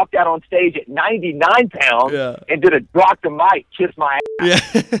have walked out on stage at 99 pounds and did a drop the mic, kiss my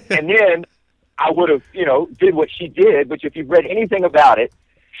ass. Yeah. And then I would have, did what she did, which if you've read anything about it,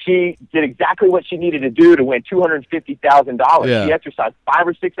 she did exactly what she needed to do to win $250,000. Yeah. She exercised 5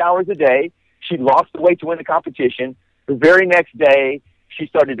 or 6 hours a day. She lost the weight to win the competition. The very next day, she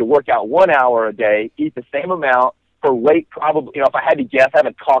started to work out 1 hour a day, eat the same amount. Her weight probably, if I had to guess, I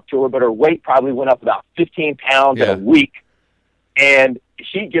haven't talked to her, but her weight probably went up about 15 pounds in a week. And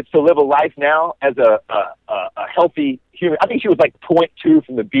she gets to live a life now as a healthy human. I think she was like 0.2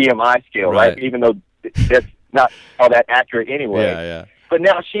 from the BMI scale, right? Even though that's not all that accurate anyway. Yeah. But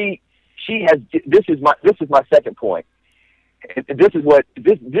now she has. This is my second point. This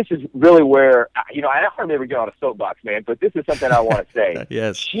is really where I hardly ever get on a soapbox, man. But this is something I want to say.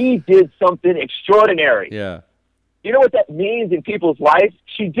 Yes. She did something extraordinary. Yeah. You know what that means in people's lives?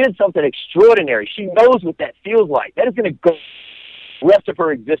 She did something extraordinary. She knows what that feels like. That is going to go the rest of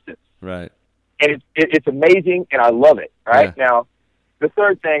her existence. Right. And it's amazing, and I love it. Right now, the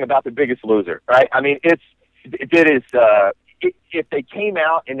third thing about The Biggest Loser. Right. I mean, if they came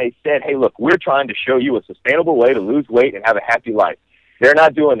out and they said, "Hey, look, we're trying to show you a sustainable way to lose weight and have a happy life," they're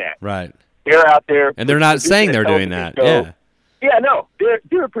not doing that. Right. They're out there, and they're not saying they're doing that. Show. Yeah, no,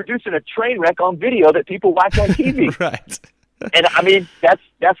 they're producing a train wreck on video that people watch on TV. Right. And I mean,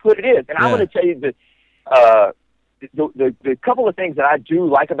 that's what it is. And I'm going to tell you that the couple of things that I do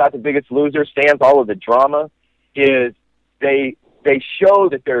like about The Biggest Loser, sans all of the drama, is they show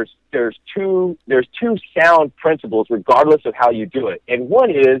that there's two sound principles regardless of how you do it. And one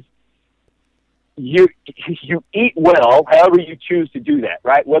is you eat well, however you choose to do that,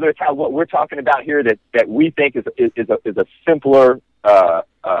 right? Whether it's what we're talking about here that we think is a simpler,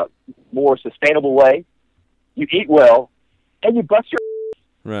 more sustainable way. You eat well, and you bust your.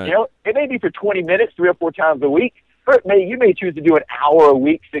 Right. It may be for 20 minutes, 3 or 4 times a week, or you may choose to do an hour a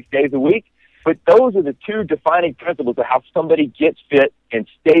week, 6 days a week. But those are the two defining principles of how somebody gets fit and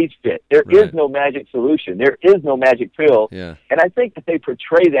stays fit. There is no magic solution. There is no magic pill. Yeah. And I think that they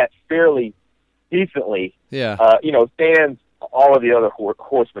portray that fairly decently. Yeah. Sans all of the other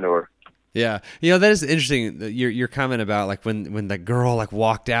horse manure. Yeah. That is interesting. Your comment about like when the girl like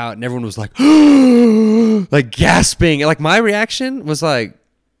walked out and everyone was like, like gasping. Like my reaction was like,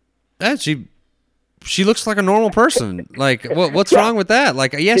 she looks like a normal person. Like what's wrong with that?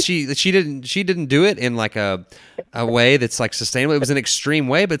 Like, yes, she didn't do it in like a way that's like sustainable. It was an extreme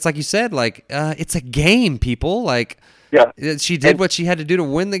way, but it's like you said, like it's a game, people. Like she did what she had to do to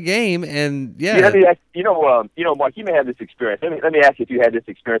win the game, and Let me ask, Mark, you may have this experience. Let me ask you if you had this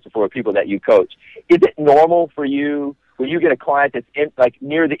experience before people that you coach. Is it normal for you when you get a client that's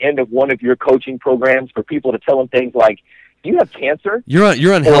near the end of one of your coaching programs for people to tell them things like, "Do you have cancer?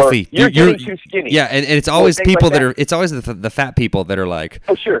 You're unhealthy. You're getting too skinny." Yeah, and it's always people like that are. It's always the fat people that are like.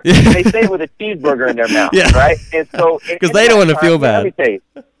 Oh sure, they say it with a cheeseburger in their mouth, right? And so because they don't want to feel bad. Let me tell you,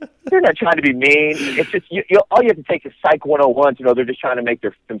 they're not trying to be mean. It's just all you have to take is Psych 101 to know they're just trying to make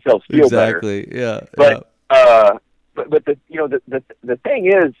themselves feel better. Exactly. Yeah. But the thing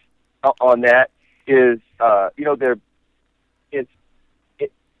is on that is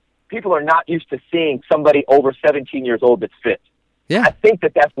people are not used to seeing somebody over 17 years old that's fit. Yeah. I think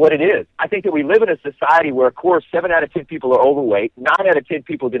that's what it is. I think that we live in a society where, of course, 7 out of 10 people are overweight. 9 out of 10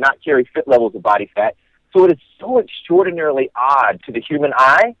 people do not carry fit levels of body fat. So it is so extraordinarily odd to the human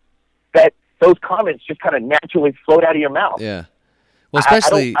eye that those comments just kind of naturally float out of your mouth. Yeah. Well,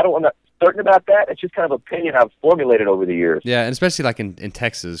 especially I don't want to certain about that. It's just kind of opinion I've formulated over the years. Yeah, and especially like in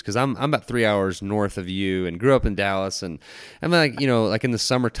Texas, because I'm about 3 hours north of you and grew up in Dallas, and I'm like like in the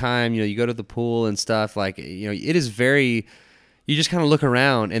summertime, you go to the pool and stuff. Like it is very. You just kind of look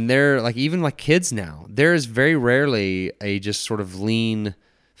around, and they're like even like kids now. There is very rarely a just sort of lean,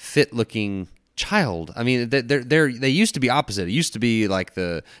 fit looking child. I mean, they used to be opposite. It used to be like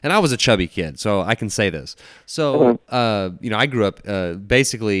and I was a chubby kid, so I can say this. So, I grew up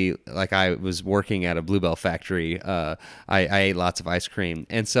basically like I was working at a Bluebell factory. I ate lots of ice cream,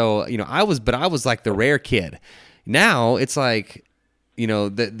 and so I was like the rare kid. Now it's like,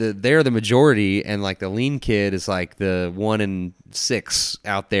 they're the majority, and like the lean kid is like the 1 in 6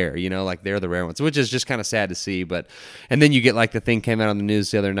 out there, like they're the rare ones, which is just kind of sad to see. And then you get like the thing came out on the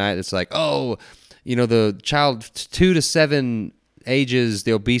news the other night. It's like, the child 2 to 7 ages,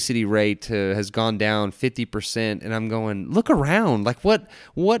 the obesity rate has gone down 50%. And I'm going, look around, like what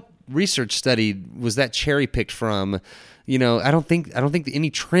research study was that cherry picked from? I don't think any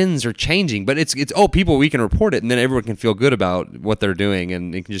trends are changing, but it's people, we can report it, and then everyone can feel good about what they're doing,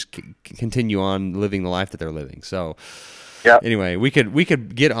 and they can just continue on living the life that they're living. So, anyway, we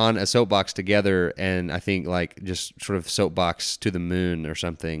could get on a soapbox together, and I think like just sort of soapbox to the moon or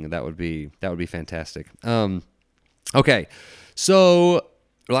something. That would be fantastic. Okay, so.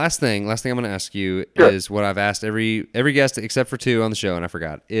 Last thing I'm going to ask you is what I've asked every guest except for 2 on the show, and I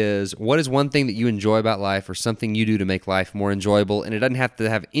forgot, is what is one thing that you enjoy about life or something you do to make life more enjoyable? And it doesn't have to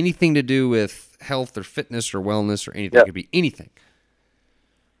have anything to do with health or fitness or wellness or anything. It could be anything.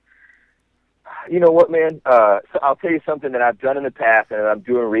 You know what, man? So I'll tell you something that I've done in the past and I'm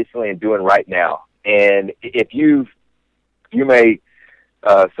doing recently and doing right now. And if you may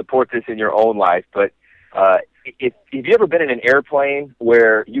support this in your own life, but if you ever been in an airplane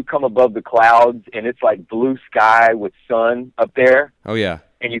where you come above the clouds and it's like blue sky with sun up there? Oh yeah.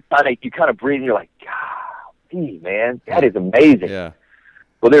 And you kind of breathe and you're like, golly, man, that is amazing. Yeah.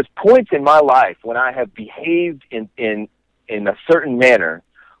 Well, there's points in my life when I have behaved in a certain manner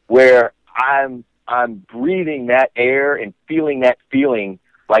where I'm breathing that air and feeling that feeling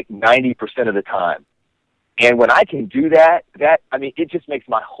like 90% of the time. And when I can do that, it just makes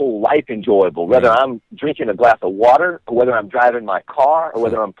my whole life enjoyable, whether I'm drinking a glass of water, or whether I'm driving my car, or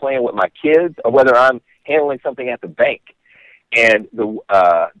whether I'm playing with my kids, or whether I'm handling something at the bank. And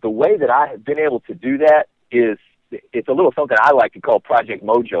the way that I have been able to do that is, it's a little something I like to call Project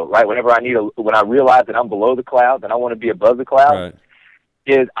Mojo, right? When I realize that I'm below the clouds and I want to be above the clouds,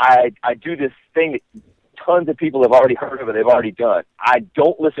 is I do this thing that tons of people have already heard of it, they've already done. I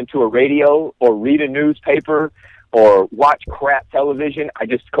don't listen to a radio or read a newspaper or watch crap television. I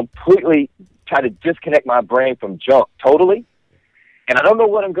just completely try to disconnect my brain from junk totally. And I don't know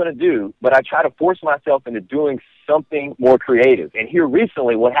what I'm going to do, but I try to force myself into doing something more creative. And here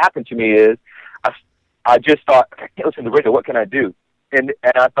recently, what happened to me is I just thought, I can't listen to the radio, what can I do? And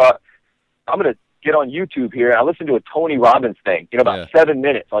I thought, I'm going to get on YouTube here, and I listened to a Tony Robbins thing, about 7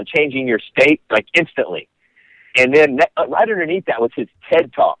 minutes on changing your state, like instantly. And then right underneath that was his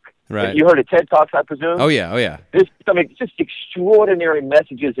TED Talk. Right. You heard of TED Talks, I presume? Oh yeah. Just extraordinary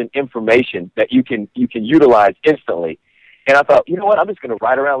messages and information that you can utilize instantly. And I thought, you know what? I'm just going to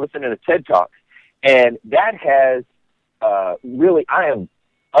ride around listening to TED Talks. And that has really, I am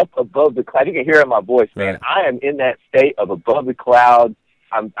up above the clouds. You can hear it in my voice, man. Right. I am in that state of above the clouds.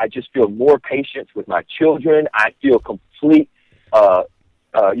 I just feel more patience with my children. I feel complete,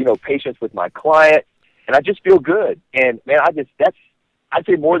 patience with my clients. And I just feel good. And man, I'd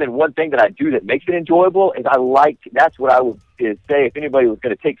say more than one thing that I do that makes it enjoyable is that's what I would say if anybody was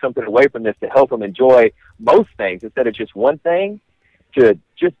going to take something away from this to help them enjoy most things instead of just one thing, to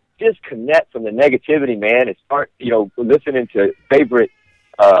just disconnect from the negativity, man, and start, listening to favorite,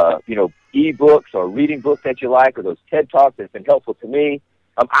 ebooks or reading books that you like, or those TED Talks that's been helpful to me.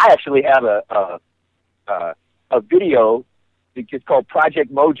 I actually have a video. It's called Project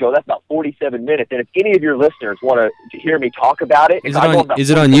Mojo. That's about 47 minutes. And if any of your listeners want to hear me talk about it, is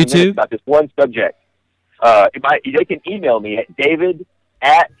it on YouTube? About this one subject, they can email me at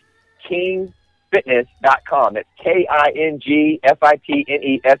david@kingfitness.com. That's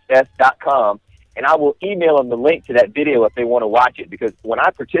KINGFITNESS.com. And I will email them the link to that video if they want to watch it. Because when I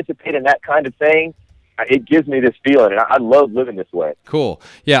participate in that kind of thing, it gives me this feeling, and I love living this way. Cool.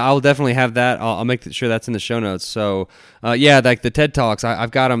 Yeah, I'll definitely have that. I'll make sure that's in the show notes. So, like the TED Talks,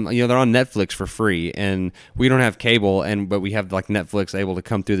 I've got them. They're on Netflix for free, and we don't have cable, but we have like Netflix able to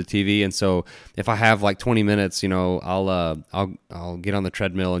come through the TV. And so, if I have like 20 minutes, I'll get on the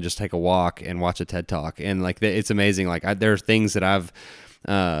treadmill and just take a walk and watch a TED Talk. And like it's amazing. Like there are things that I've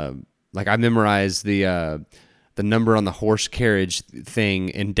I memorized the number on the horse carriage thing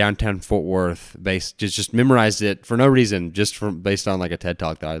in downtown Fort Worth, just memorized it for no reason, based on like a TED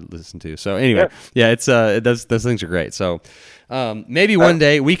Talk that I listened to. So anyway, it's those things are great. So maybe one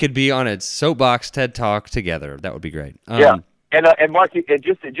day we could be on a soapbox TED Talk together. That would be great. And Mark,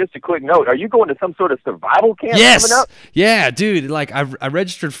 just a quick note: are you going to some sort of survival camp coming up? Yeah, dude. Like I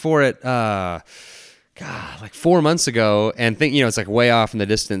registered for it. Like 4 months ago, and it's like way off in the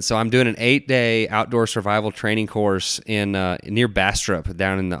distance. So I'm doing an 8-day outdoor survival training course in near Bastrop,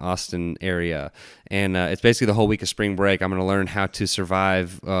 down in the Austin area. And it's basically the whole week of spring break. I'm going to learn how to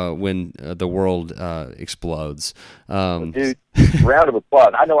survive when the world explodes. Dude, round of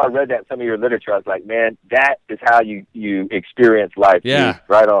applause. I know I read that in some of your literature. I was like, man, that is how you experience life. Yeah. Dude.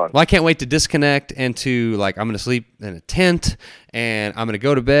 Right on. Well, I can't wait to disconnect and to, like, I'm going to sleep in a tent, and I'm going to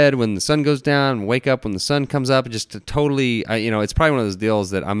go to bed when the sun goes down and wake up when the sun comes up, just to totally, it's probably one of those deals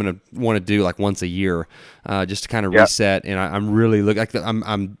that I'm going to want to do like once a year, just to kind of reset. And I'm really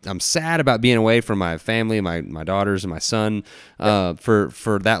I'm sad about being away from my family, my daughters and my son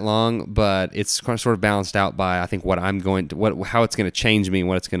for that long, but it's kind of sort of balanced out by, I think, how it's going to change me and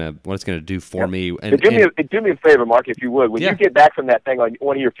what it's going to do for me. And do me a favor, Mark, if you would. When you get back from that thing on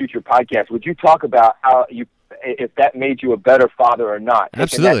one of your future podcasts, would you talk about how if that made you a better father or not?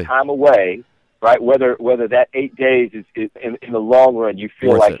 Absolutely. Taking that time away, right? Whether that 8 days is in the long run, you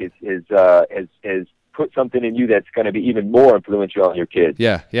feel like is put something in you that's going to be even more influential on your kids.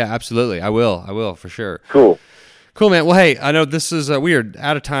 Yeah, absolutely. I will for sure. Cool, man. Well, hey, I know this is weird.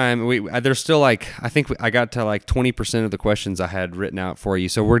 Out of time. There's still I think I got to like 20% of the questions I had written out for you.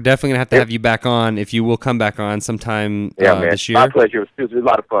 So we're definitely gonna have to have you back on, if you will come back on sometime this year. My pleasure. It was a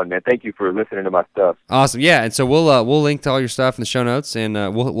lot of fun, man. Thank you for listening to my stuff. Awesome. Yeah, and so we'll link to all your stuff in the show notes, and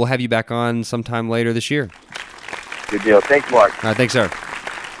we'll have you back on sometime later this year. Good deal. Thanks, Mark. All right, thanks, sir.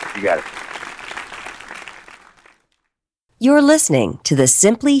 You got it. You're listening to the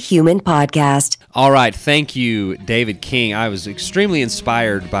Simply Human podcast. All right, thank you, David King. I was extremely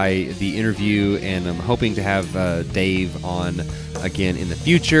inspired by the interview, and I'm hoping to have Dave on again in the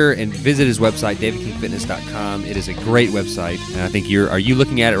future. And visit his website, davidkingfitness.com. It is a great website, and I think are you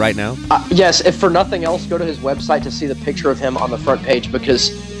looking at it right now? Yes, if for nothing else, go to his website to see the picture of him on the front page, because,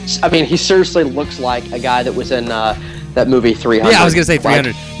 he seriously looks like a guy that was in that movie 300. Yeah, I was going to say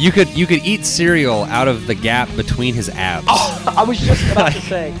 300. You could eat cereal out of the gap between his abs. Oh, I was just about to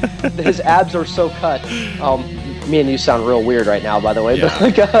say, his abs are so cut. Me and you sound real weird right now, by the way.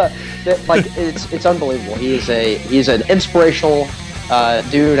 Yeah. But it's unbelievable. He's an inspirational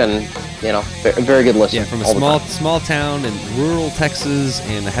dude, and very good listener. Yeah, from a small town in rural Texas,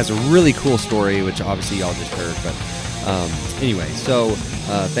 and has a really cool story, which obviously y'all just heard. But anyway, so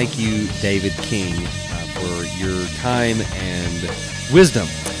thank you, David King, for your time and wisdom.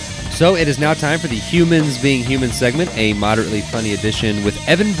 So it is now time for the Humans Being Human segment, a moderately funny edition with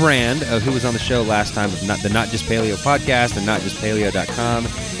Evan Brand, who was on the show last time of the Not Just Paleo podcast and NotJustPaleo.com.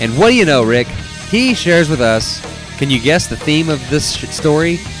 And what do you know, Rick? He shares with us. Can you guess the theme of this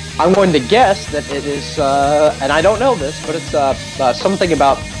story? I'm going to guess that it is, and I don't know this, but it's something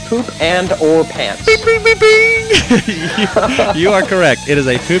about poop and or pants. Bing, bing, bing, bing. You are correct. It is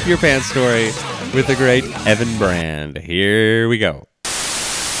a poop your pants story with the great Evan Brand. Here we go.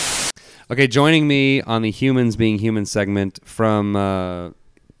 Okay, joining me on the Humans Being Human segment from a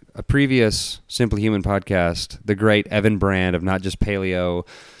previous Simply Human podcast, the great Evan Brand of Not Just Paleo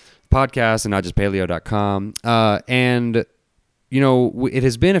podcast and NotJustPaleo.com. And, it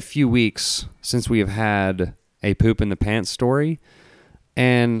has been a few weeks since we have had a poop in the pants story.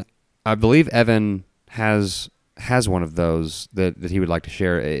 And I believe Evan has one of those that he would like to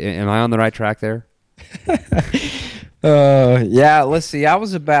share. Am I on the right track there? Yeah, let's see. I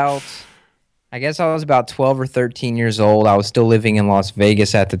was about 12 or 13 years old. I was still living in Las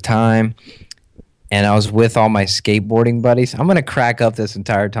Vegas at the time, and I was with all my skateboarding buddies. I'm going to crack up this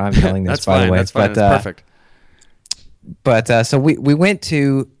entire time telling this, by the way. That's fine. That's perfect. But so we went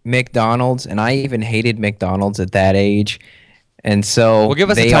to McDonald's, and I even hated McDonald's at that age. And so well, give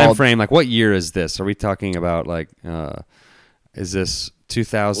us a time frame. Like, what year is this? Are we talking about is this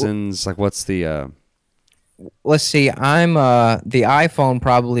 2000s? Like, what's the? Let's see. I'm the iPhone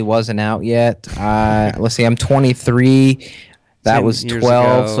probably wasn't out yet. Let's see. I'm 23. That was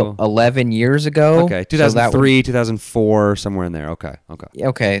 12, so 11 years ago. Okay, 2003, 2004, somewhere in there. Okay.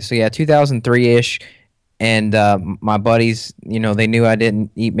 Okay, so yeah, 2003-ish. And my buddies, they knew I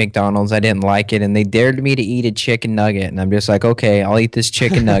didn't eat McDonald's. I didn't like it, and they dared me to eat a chicken nugget. And I'm just like, okay, I'll eat this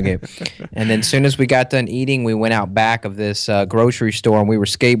chicken nugget. And then as soon as we got done eating, we went out back of this grocery store, and we were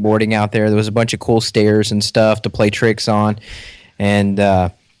skateboarding out there. There was a bunch of cool stairs and stuff to play tricks on. And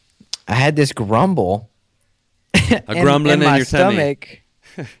I had this grumble. Grumbling in your stomach.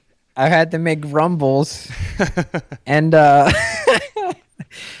 I had to make grumbles. And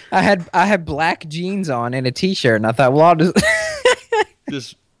I had black jeans on and a t-shirt, and I thought, well, I'll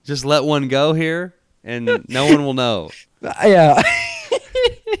just let one go here, and no one will know. Yeah.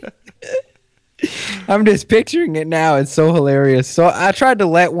 I'm just picturing it now. It's so hilarious. So I tried to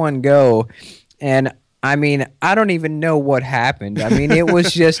let one go, and I mean, I don't even know what happened. I mean, it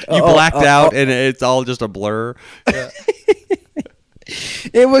was just You blacked out, and it's all just a blur.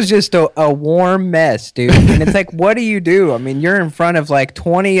 it was just a warm mess, dude. And it's like, what do you do? I mean, you're in front of like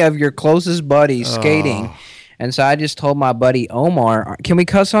 20 of your closest buddies skating. And so I just told my buddy Omar, can we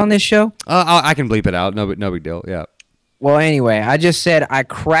cuss on this show? I can bleep it out. No big deal. Yeah. Well, anyway, I just said, I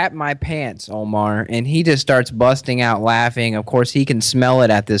crap my pants, Omar, and he just starts busting out laughing. Of course, he can smell it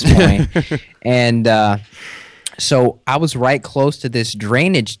at this point. And so I was right close to this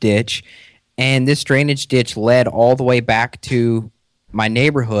drainage ditch, and this drainage ditch led all the way back to my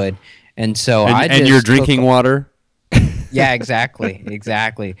neighborhood. And so I just and you're drinking water? Yeah, exactly.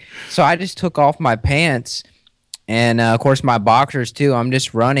 So I just took off my pants, and of course my boxers too. I'm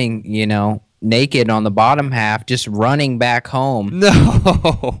just running, naked on the bottom half, just running back home.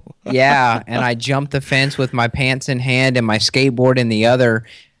 No. Yeah, and I jumped the fence with my pants in hand and my skateboard in the other,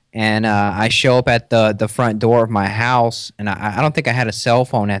 and I show up at the front door of my house, and I don't think I had a cell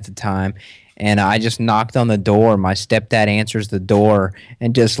phone at the time, and I just knocked on the door. My stepdad answers the door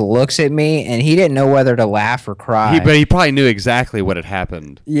and just looks at me, and he didn't know whether to laugh or cry. But he probably knew exactly what had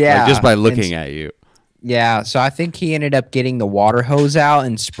happened. Yeah. Like, just by looking at you. Yeah, so I think he ended up getting the water hose out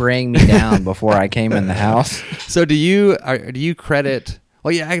and spraying me down before I came in the house. So do you credit?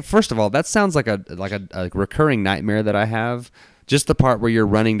 Well, yeah. First of all, that sounds like a recurring nightmare that I have. Just the part where you're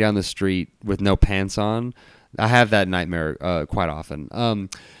running down the street with no pants on. I have that nightmare quite often.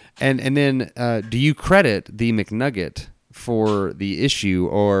 And then do you credit the McNugget for the issue,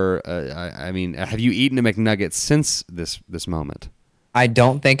 or I mean, have you eaten a McNugget since this moment? I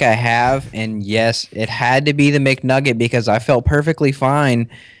don't think I have, and yes, it had to be the McNugget because I felt perfectly fine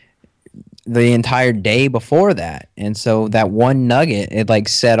the entire day before that, and so that one nugget, it like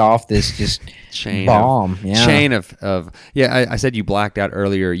set off this just bomb. Chain of yeah. I said you blacked out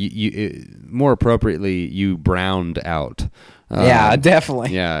earlier. You more appropriately, you browned out. Yeah,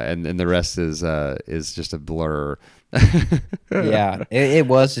 definitely. Yeah, and the rest is just a blur. Yeah, it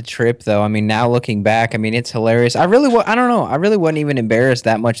was a trip though. I mean, now looking back, I mean, it's hilarious. I don't know. I really wasn't even embarrassed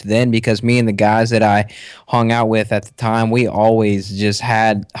that much then because me and the guys that I hung out with at the time, we always just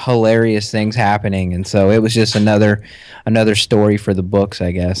had hilarious things happening, and so it was just another story for the books,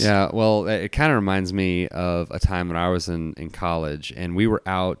 I guess. Yeah, well, it kind of reminds me of a time when I was in college, and we were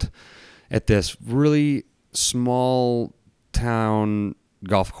out at this really small town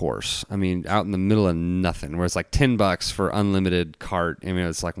golf course. I mean, out in the middle of nothing, where it's like $10 for unlimited cart. I mean,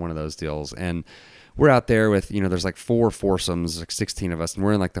 it's like one of those deals. And we're out there with, there's like 4 foursomes, like 16 of us, and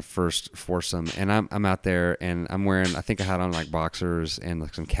we're in like the first foursome. And I'm out there, and I'm wearing, I think I had on like boxers and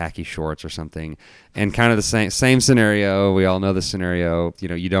like some khaki shorts or something. And kind of the same scenario. We all know the scenario.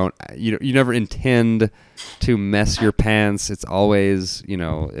 You never intend to mess your pants. It's always,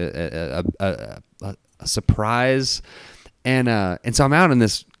 a surprise. And so I'm out in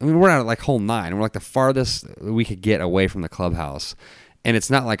this. I mean, we're out at like hole 9. We're like the farthest we could get away from the clubhouse, and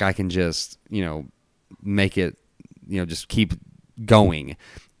it's not like I can just make it, just keep going.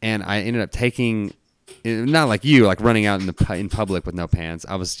 And I ended up taking, not like you, like running out in public with no pants.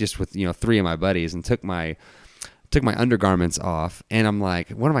 I was just with 3 of my buddies and took my undergarments off, and I'm like,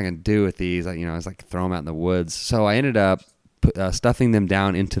 what am I gonna do with these? I was like, throw them out in the woods. So I ended up stuffing them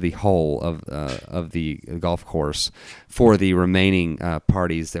down into the hole of the golf course for the remaining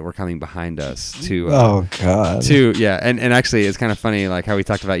parties that were coming behind us to oh god and actually it's kind of funny, like how we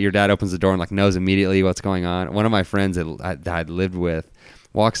talked about your dad opens the door and like knows immediately what's going on. One of my friends that I'd lived with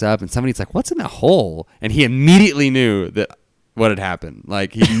walks up, and somebody's like, what's in the hole? And he immediately knew that what had happened.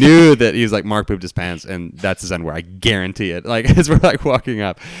 Like, he knew that he was like, Mark pooped his pants, and that's his underwear. I guarantee it. Like, as we're like walking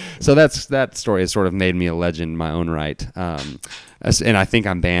up. So that story has sort of made me a legend in my own right. And I think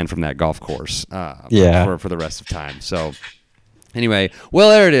I'm banned from that golf course for the rest of time. So anyway, well,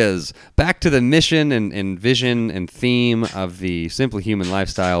 there it is. Back to the mission and vision and theme of the Simply Human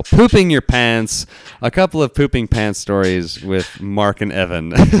lifestyle. Pooping your pants. A couple of pooping pants stories with Mark and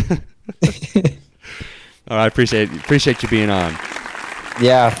Evan. All right, appreciate you being on.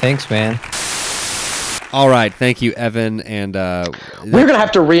 Yeah, thanks, man. All right, thank you, Evan. And we're gonna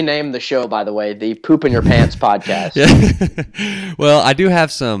have to rename the show, by the way, the Poop in Your Pants podcast. Yeah. Well, I do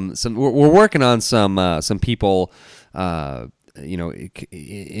have some. We're working on some people.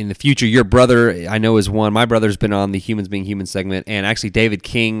 In the future. Your brother, I know, is one. My brother's been on the Humans Being Human segment, and actually David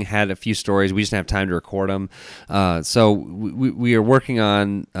King had a few stories. We just didn't have time to record them. So we are working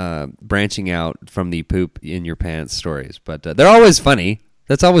on branching out from the poop in your pants stories, but they're always funny.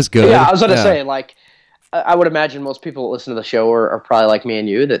 That's always good. Yeah, I was going to say, like, I would imagine most people that listen to the show are probably like me and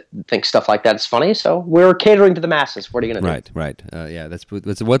you that think stuff like that is funny. So we're catering to the masses. What are you going to do? Right. Yeah, that's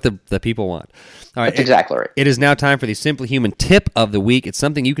what the people want. All right, That's exactly right. It is now time for the Simply Human tip of the week. It's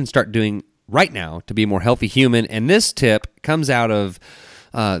something you can start doing right now to be a more healthy human. And this tip comes out of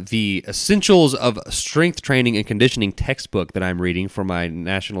the Essentials of Strength Training and Conditioning textbook that I'm reading for my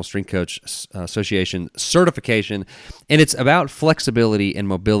National Strength Coach Association certification, and it's about flexibility and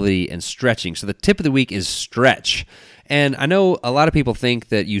mobility and stretching. So the tip of the week is stretch. And I know a lot of people think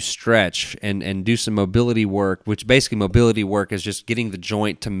that you stretch and do some mobility work, which basically mobility work is just getting the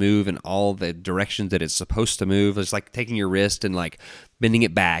joint to move in all the directions that it's supposed to move. It's like taking your wrist and like bending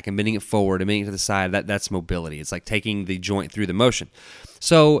it back and bending it forward and bending it to the side. That's mobility. It's like taking the joint through the motion.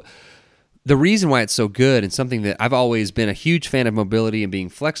 So the reason why it's so good and something that I've always been a huge fan of mobility and being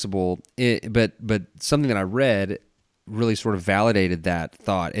flexible, but something that I read really sort of validated that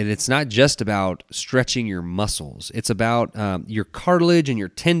thought. And it's not just about stretching your muscles. It's about your cartilage and your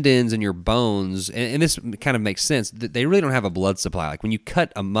tendons and your bones. And this kind of makes sense. They really don't have a blood supply. Like when you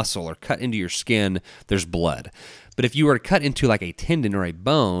cut a muscle or cut into your skin, there's blood. But if you were to cut into like a tendon or a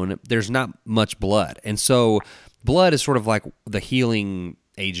bone, there's not much blood. And so blood is sort of like the healing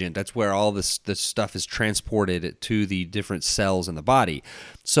agent. That's where all this stuff is transported to the different cells in the body.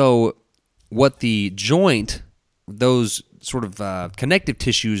 So what the joint, those sort of connective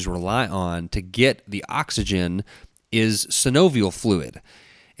tissues rely on to get the oxygen is synovial fluid.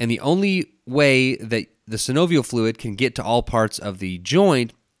 And the only way that the synovial fluid can get to all parts of the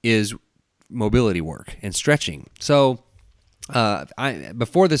joint is mobility work and stretching. So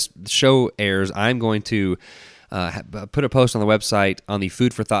before this show airs, I'm going to put a post on the website on the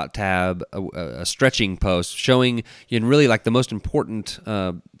Food for Thought tab, a stretching post showing you really like the most important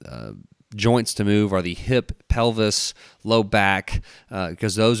joints to move are the hip, pelvis, low back,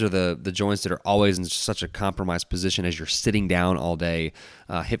 because those are the joints that are always in such a compromised position as you're sitting down all day.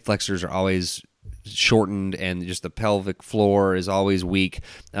 Hip flexors are always shortened, and just the pelvic floor is always weak.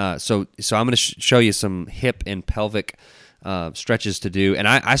 So I'm going to show you some hip and pelvic stretches to do, and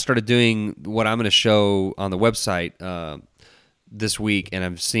I started doing what I'm going to show on the website this week, and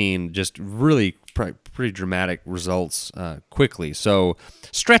I've seen just really pretty dramatic results quickly. So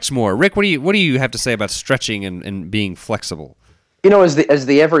stretch more. Rick, what do you have to say about stretching and being flexible? You know, as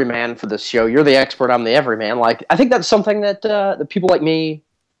the everyman for this show, you're the expert. I'm the everyman. Like, I think that's something that the people like me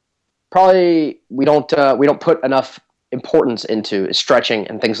probably we don't put enough importance into, is stretching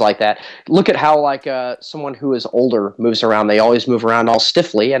and things like that. Look at how like someone who is older moves around. They always move around all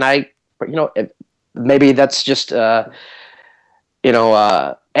stiffly, and maybe that's just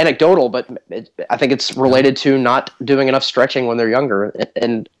anecdotal, but I think it's related to not doing enough stretching when they're younger,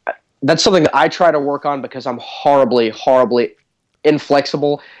 and that's something that I try to work on because I'm horribly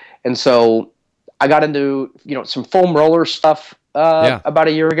inflexible, and so I got into some foam roller stuff about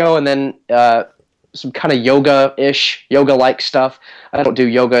a year ago, and then some kind of yoga-like stuff. I don't do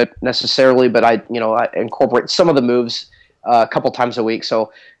yoga necessarily, but I incorporate some of the moves a couple times a week.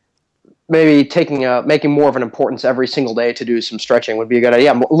 So maybe making more of an importance every single day to do some stretching would be a good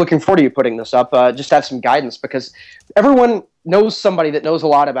idea. I'm looking forward to you putting this up. Just have some guidance, because everyone knows somebody that knows a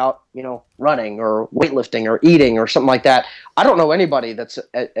lot about running or weightlifting or eating or something like that. I don't know anybody that's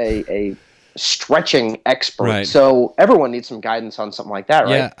a stretching expert, right. So everyone needs some guidance on something like that,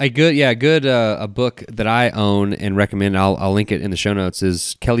 right? A book that I own and recommend, I'll link it in the show notes,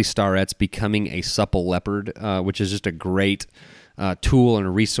 is Kelly Starrett's Becoming a Supple Leopard, which is just a great tool and a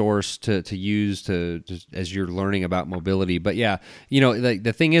resource to use as you're learning about mobility. But yeah,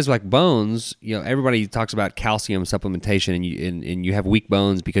 the thing is, like bones, everybody talks about calcium supplementation, and you have weak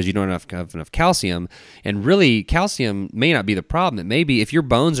bones because you don't have enough calcium. And really, calcium may not be the problem. It may be if your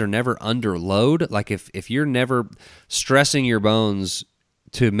bones are never under load, like if you're never stressing your bones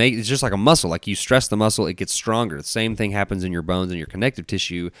it's just like a muscle. Like you stress the muscle, it gets stronger. The same thing happens in your bones and your connective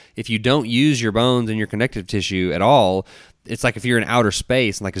tissue. If you don't use your bones and your connective tissue at all, it's like if you're in outer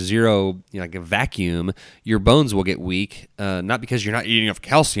space, like a zero, like a vacuum, your bones will get weak. Not because you're not eating enough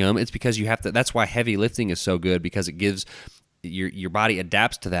calcium. It's because you have to. That's why heavy lifting is so good, because it gives your body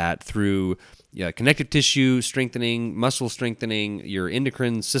adapts to that through connective tissue strengthening, muscle strengthening. Your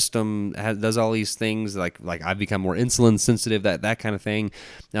endocrine system does all these things. Like I've become more insulin sensitive, that kind of thing.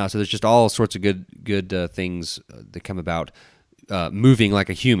 So there's just all sorts of good things that come about moving like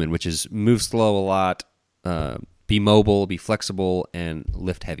a human, which is move slow a lot. Be mobile, be flexible, and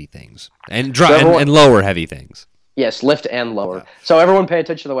lift heavy things, and and lower heavy things. Yes, lift and lower. Yeah. So everyone pay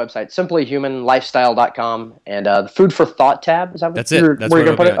attention to the website, simplyhumanlifestyle.com, and the Food for Thought tab. Is that that's it? That's where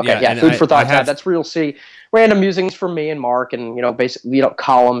you're going to put it? Okay, yeah, Food for Thought tab. That's where you'll see random musings from me and Mark, and basically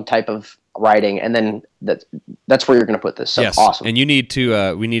column type of writing, and then that's where you're going to put this. So yes. awesome. And you need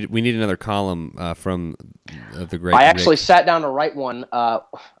to we need another column from the great. I actually Rick. sat down to write one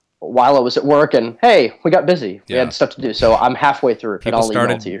while I was at work, and hey, we got busy. We had stuff to do, so I'm halfway through. I'll email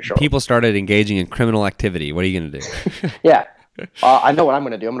it to you shortly. People started engaging in criminal activity. What are you going to do? Yeah. I know what I'm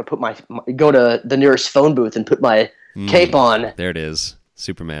going to do. I'm going to put go to the nearest phone booth and put my cape on. There it is.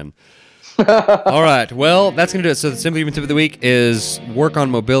 Superman. All right. Well, that's going to do it. So the Simply Human tip of the week is work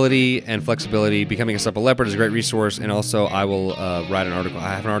on mobility and flexibility. Becoming a Supple Leopard is a great resource. And also, I will write an article.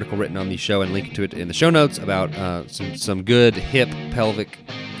 I have an article written on the show and link to it in the show notes about some good hip, pelvic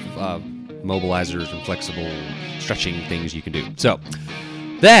mobilizers and flexible stretching things you can do. So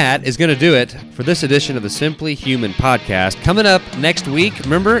that is going to do it for this edition of the Simply Human podcast. Coming up next week,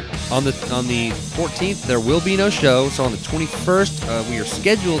 remember, on the 14th, there will be no show. So on the 21st, we are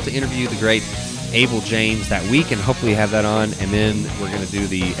scheduled to interview the great Abel James that week, and hopefully have that on. And then we're going to do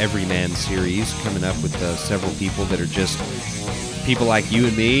the Everyman series, coming up with several people that are just people like you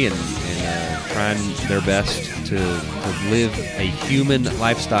and me, and trying their best to live a human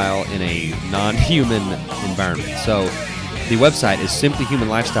lifestyle in a non-human environment. So the website is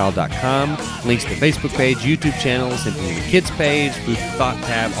simplyhumanlifestyle.com. Links to the Facebook page, YouTube channel, Simply Human Kids page, Food for Thought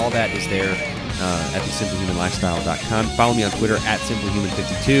tab, all that is there at the simplyhumanlifestyle.com. Follow me on Twitter at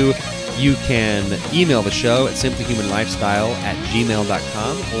simplyhuman52. You can email the show at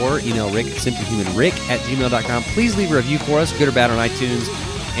simplyhumanlifestyle@gmail.com or email Rick at simplyhumanrick@gmail.com. Please leave a review for us, good or bad, on iTunes.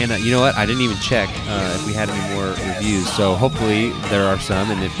 And you know what? I didn't even check if we had any more reviews. So hopefully there are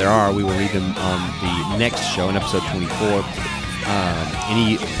some. And if there are, we will read them on the next show in episode 24.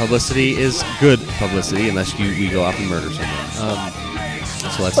 Any publicity is good publicity unless we go off and murder someone.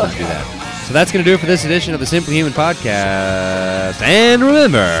 So let's not do that. So that's going to do it for this edition of the Simply Human podcast. And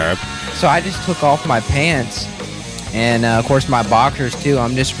remember... So I just took off my pants and, of course, my boxers, too.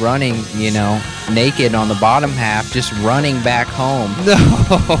 I'm just running, naked on the bottom half, just running back home. No.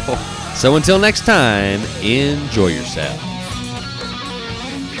 So until next time, enjoy yourself.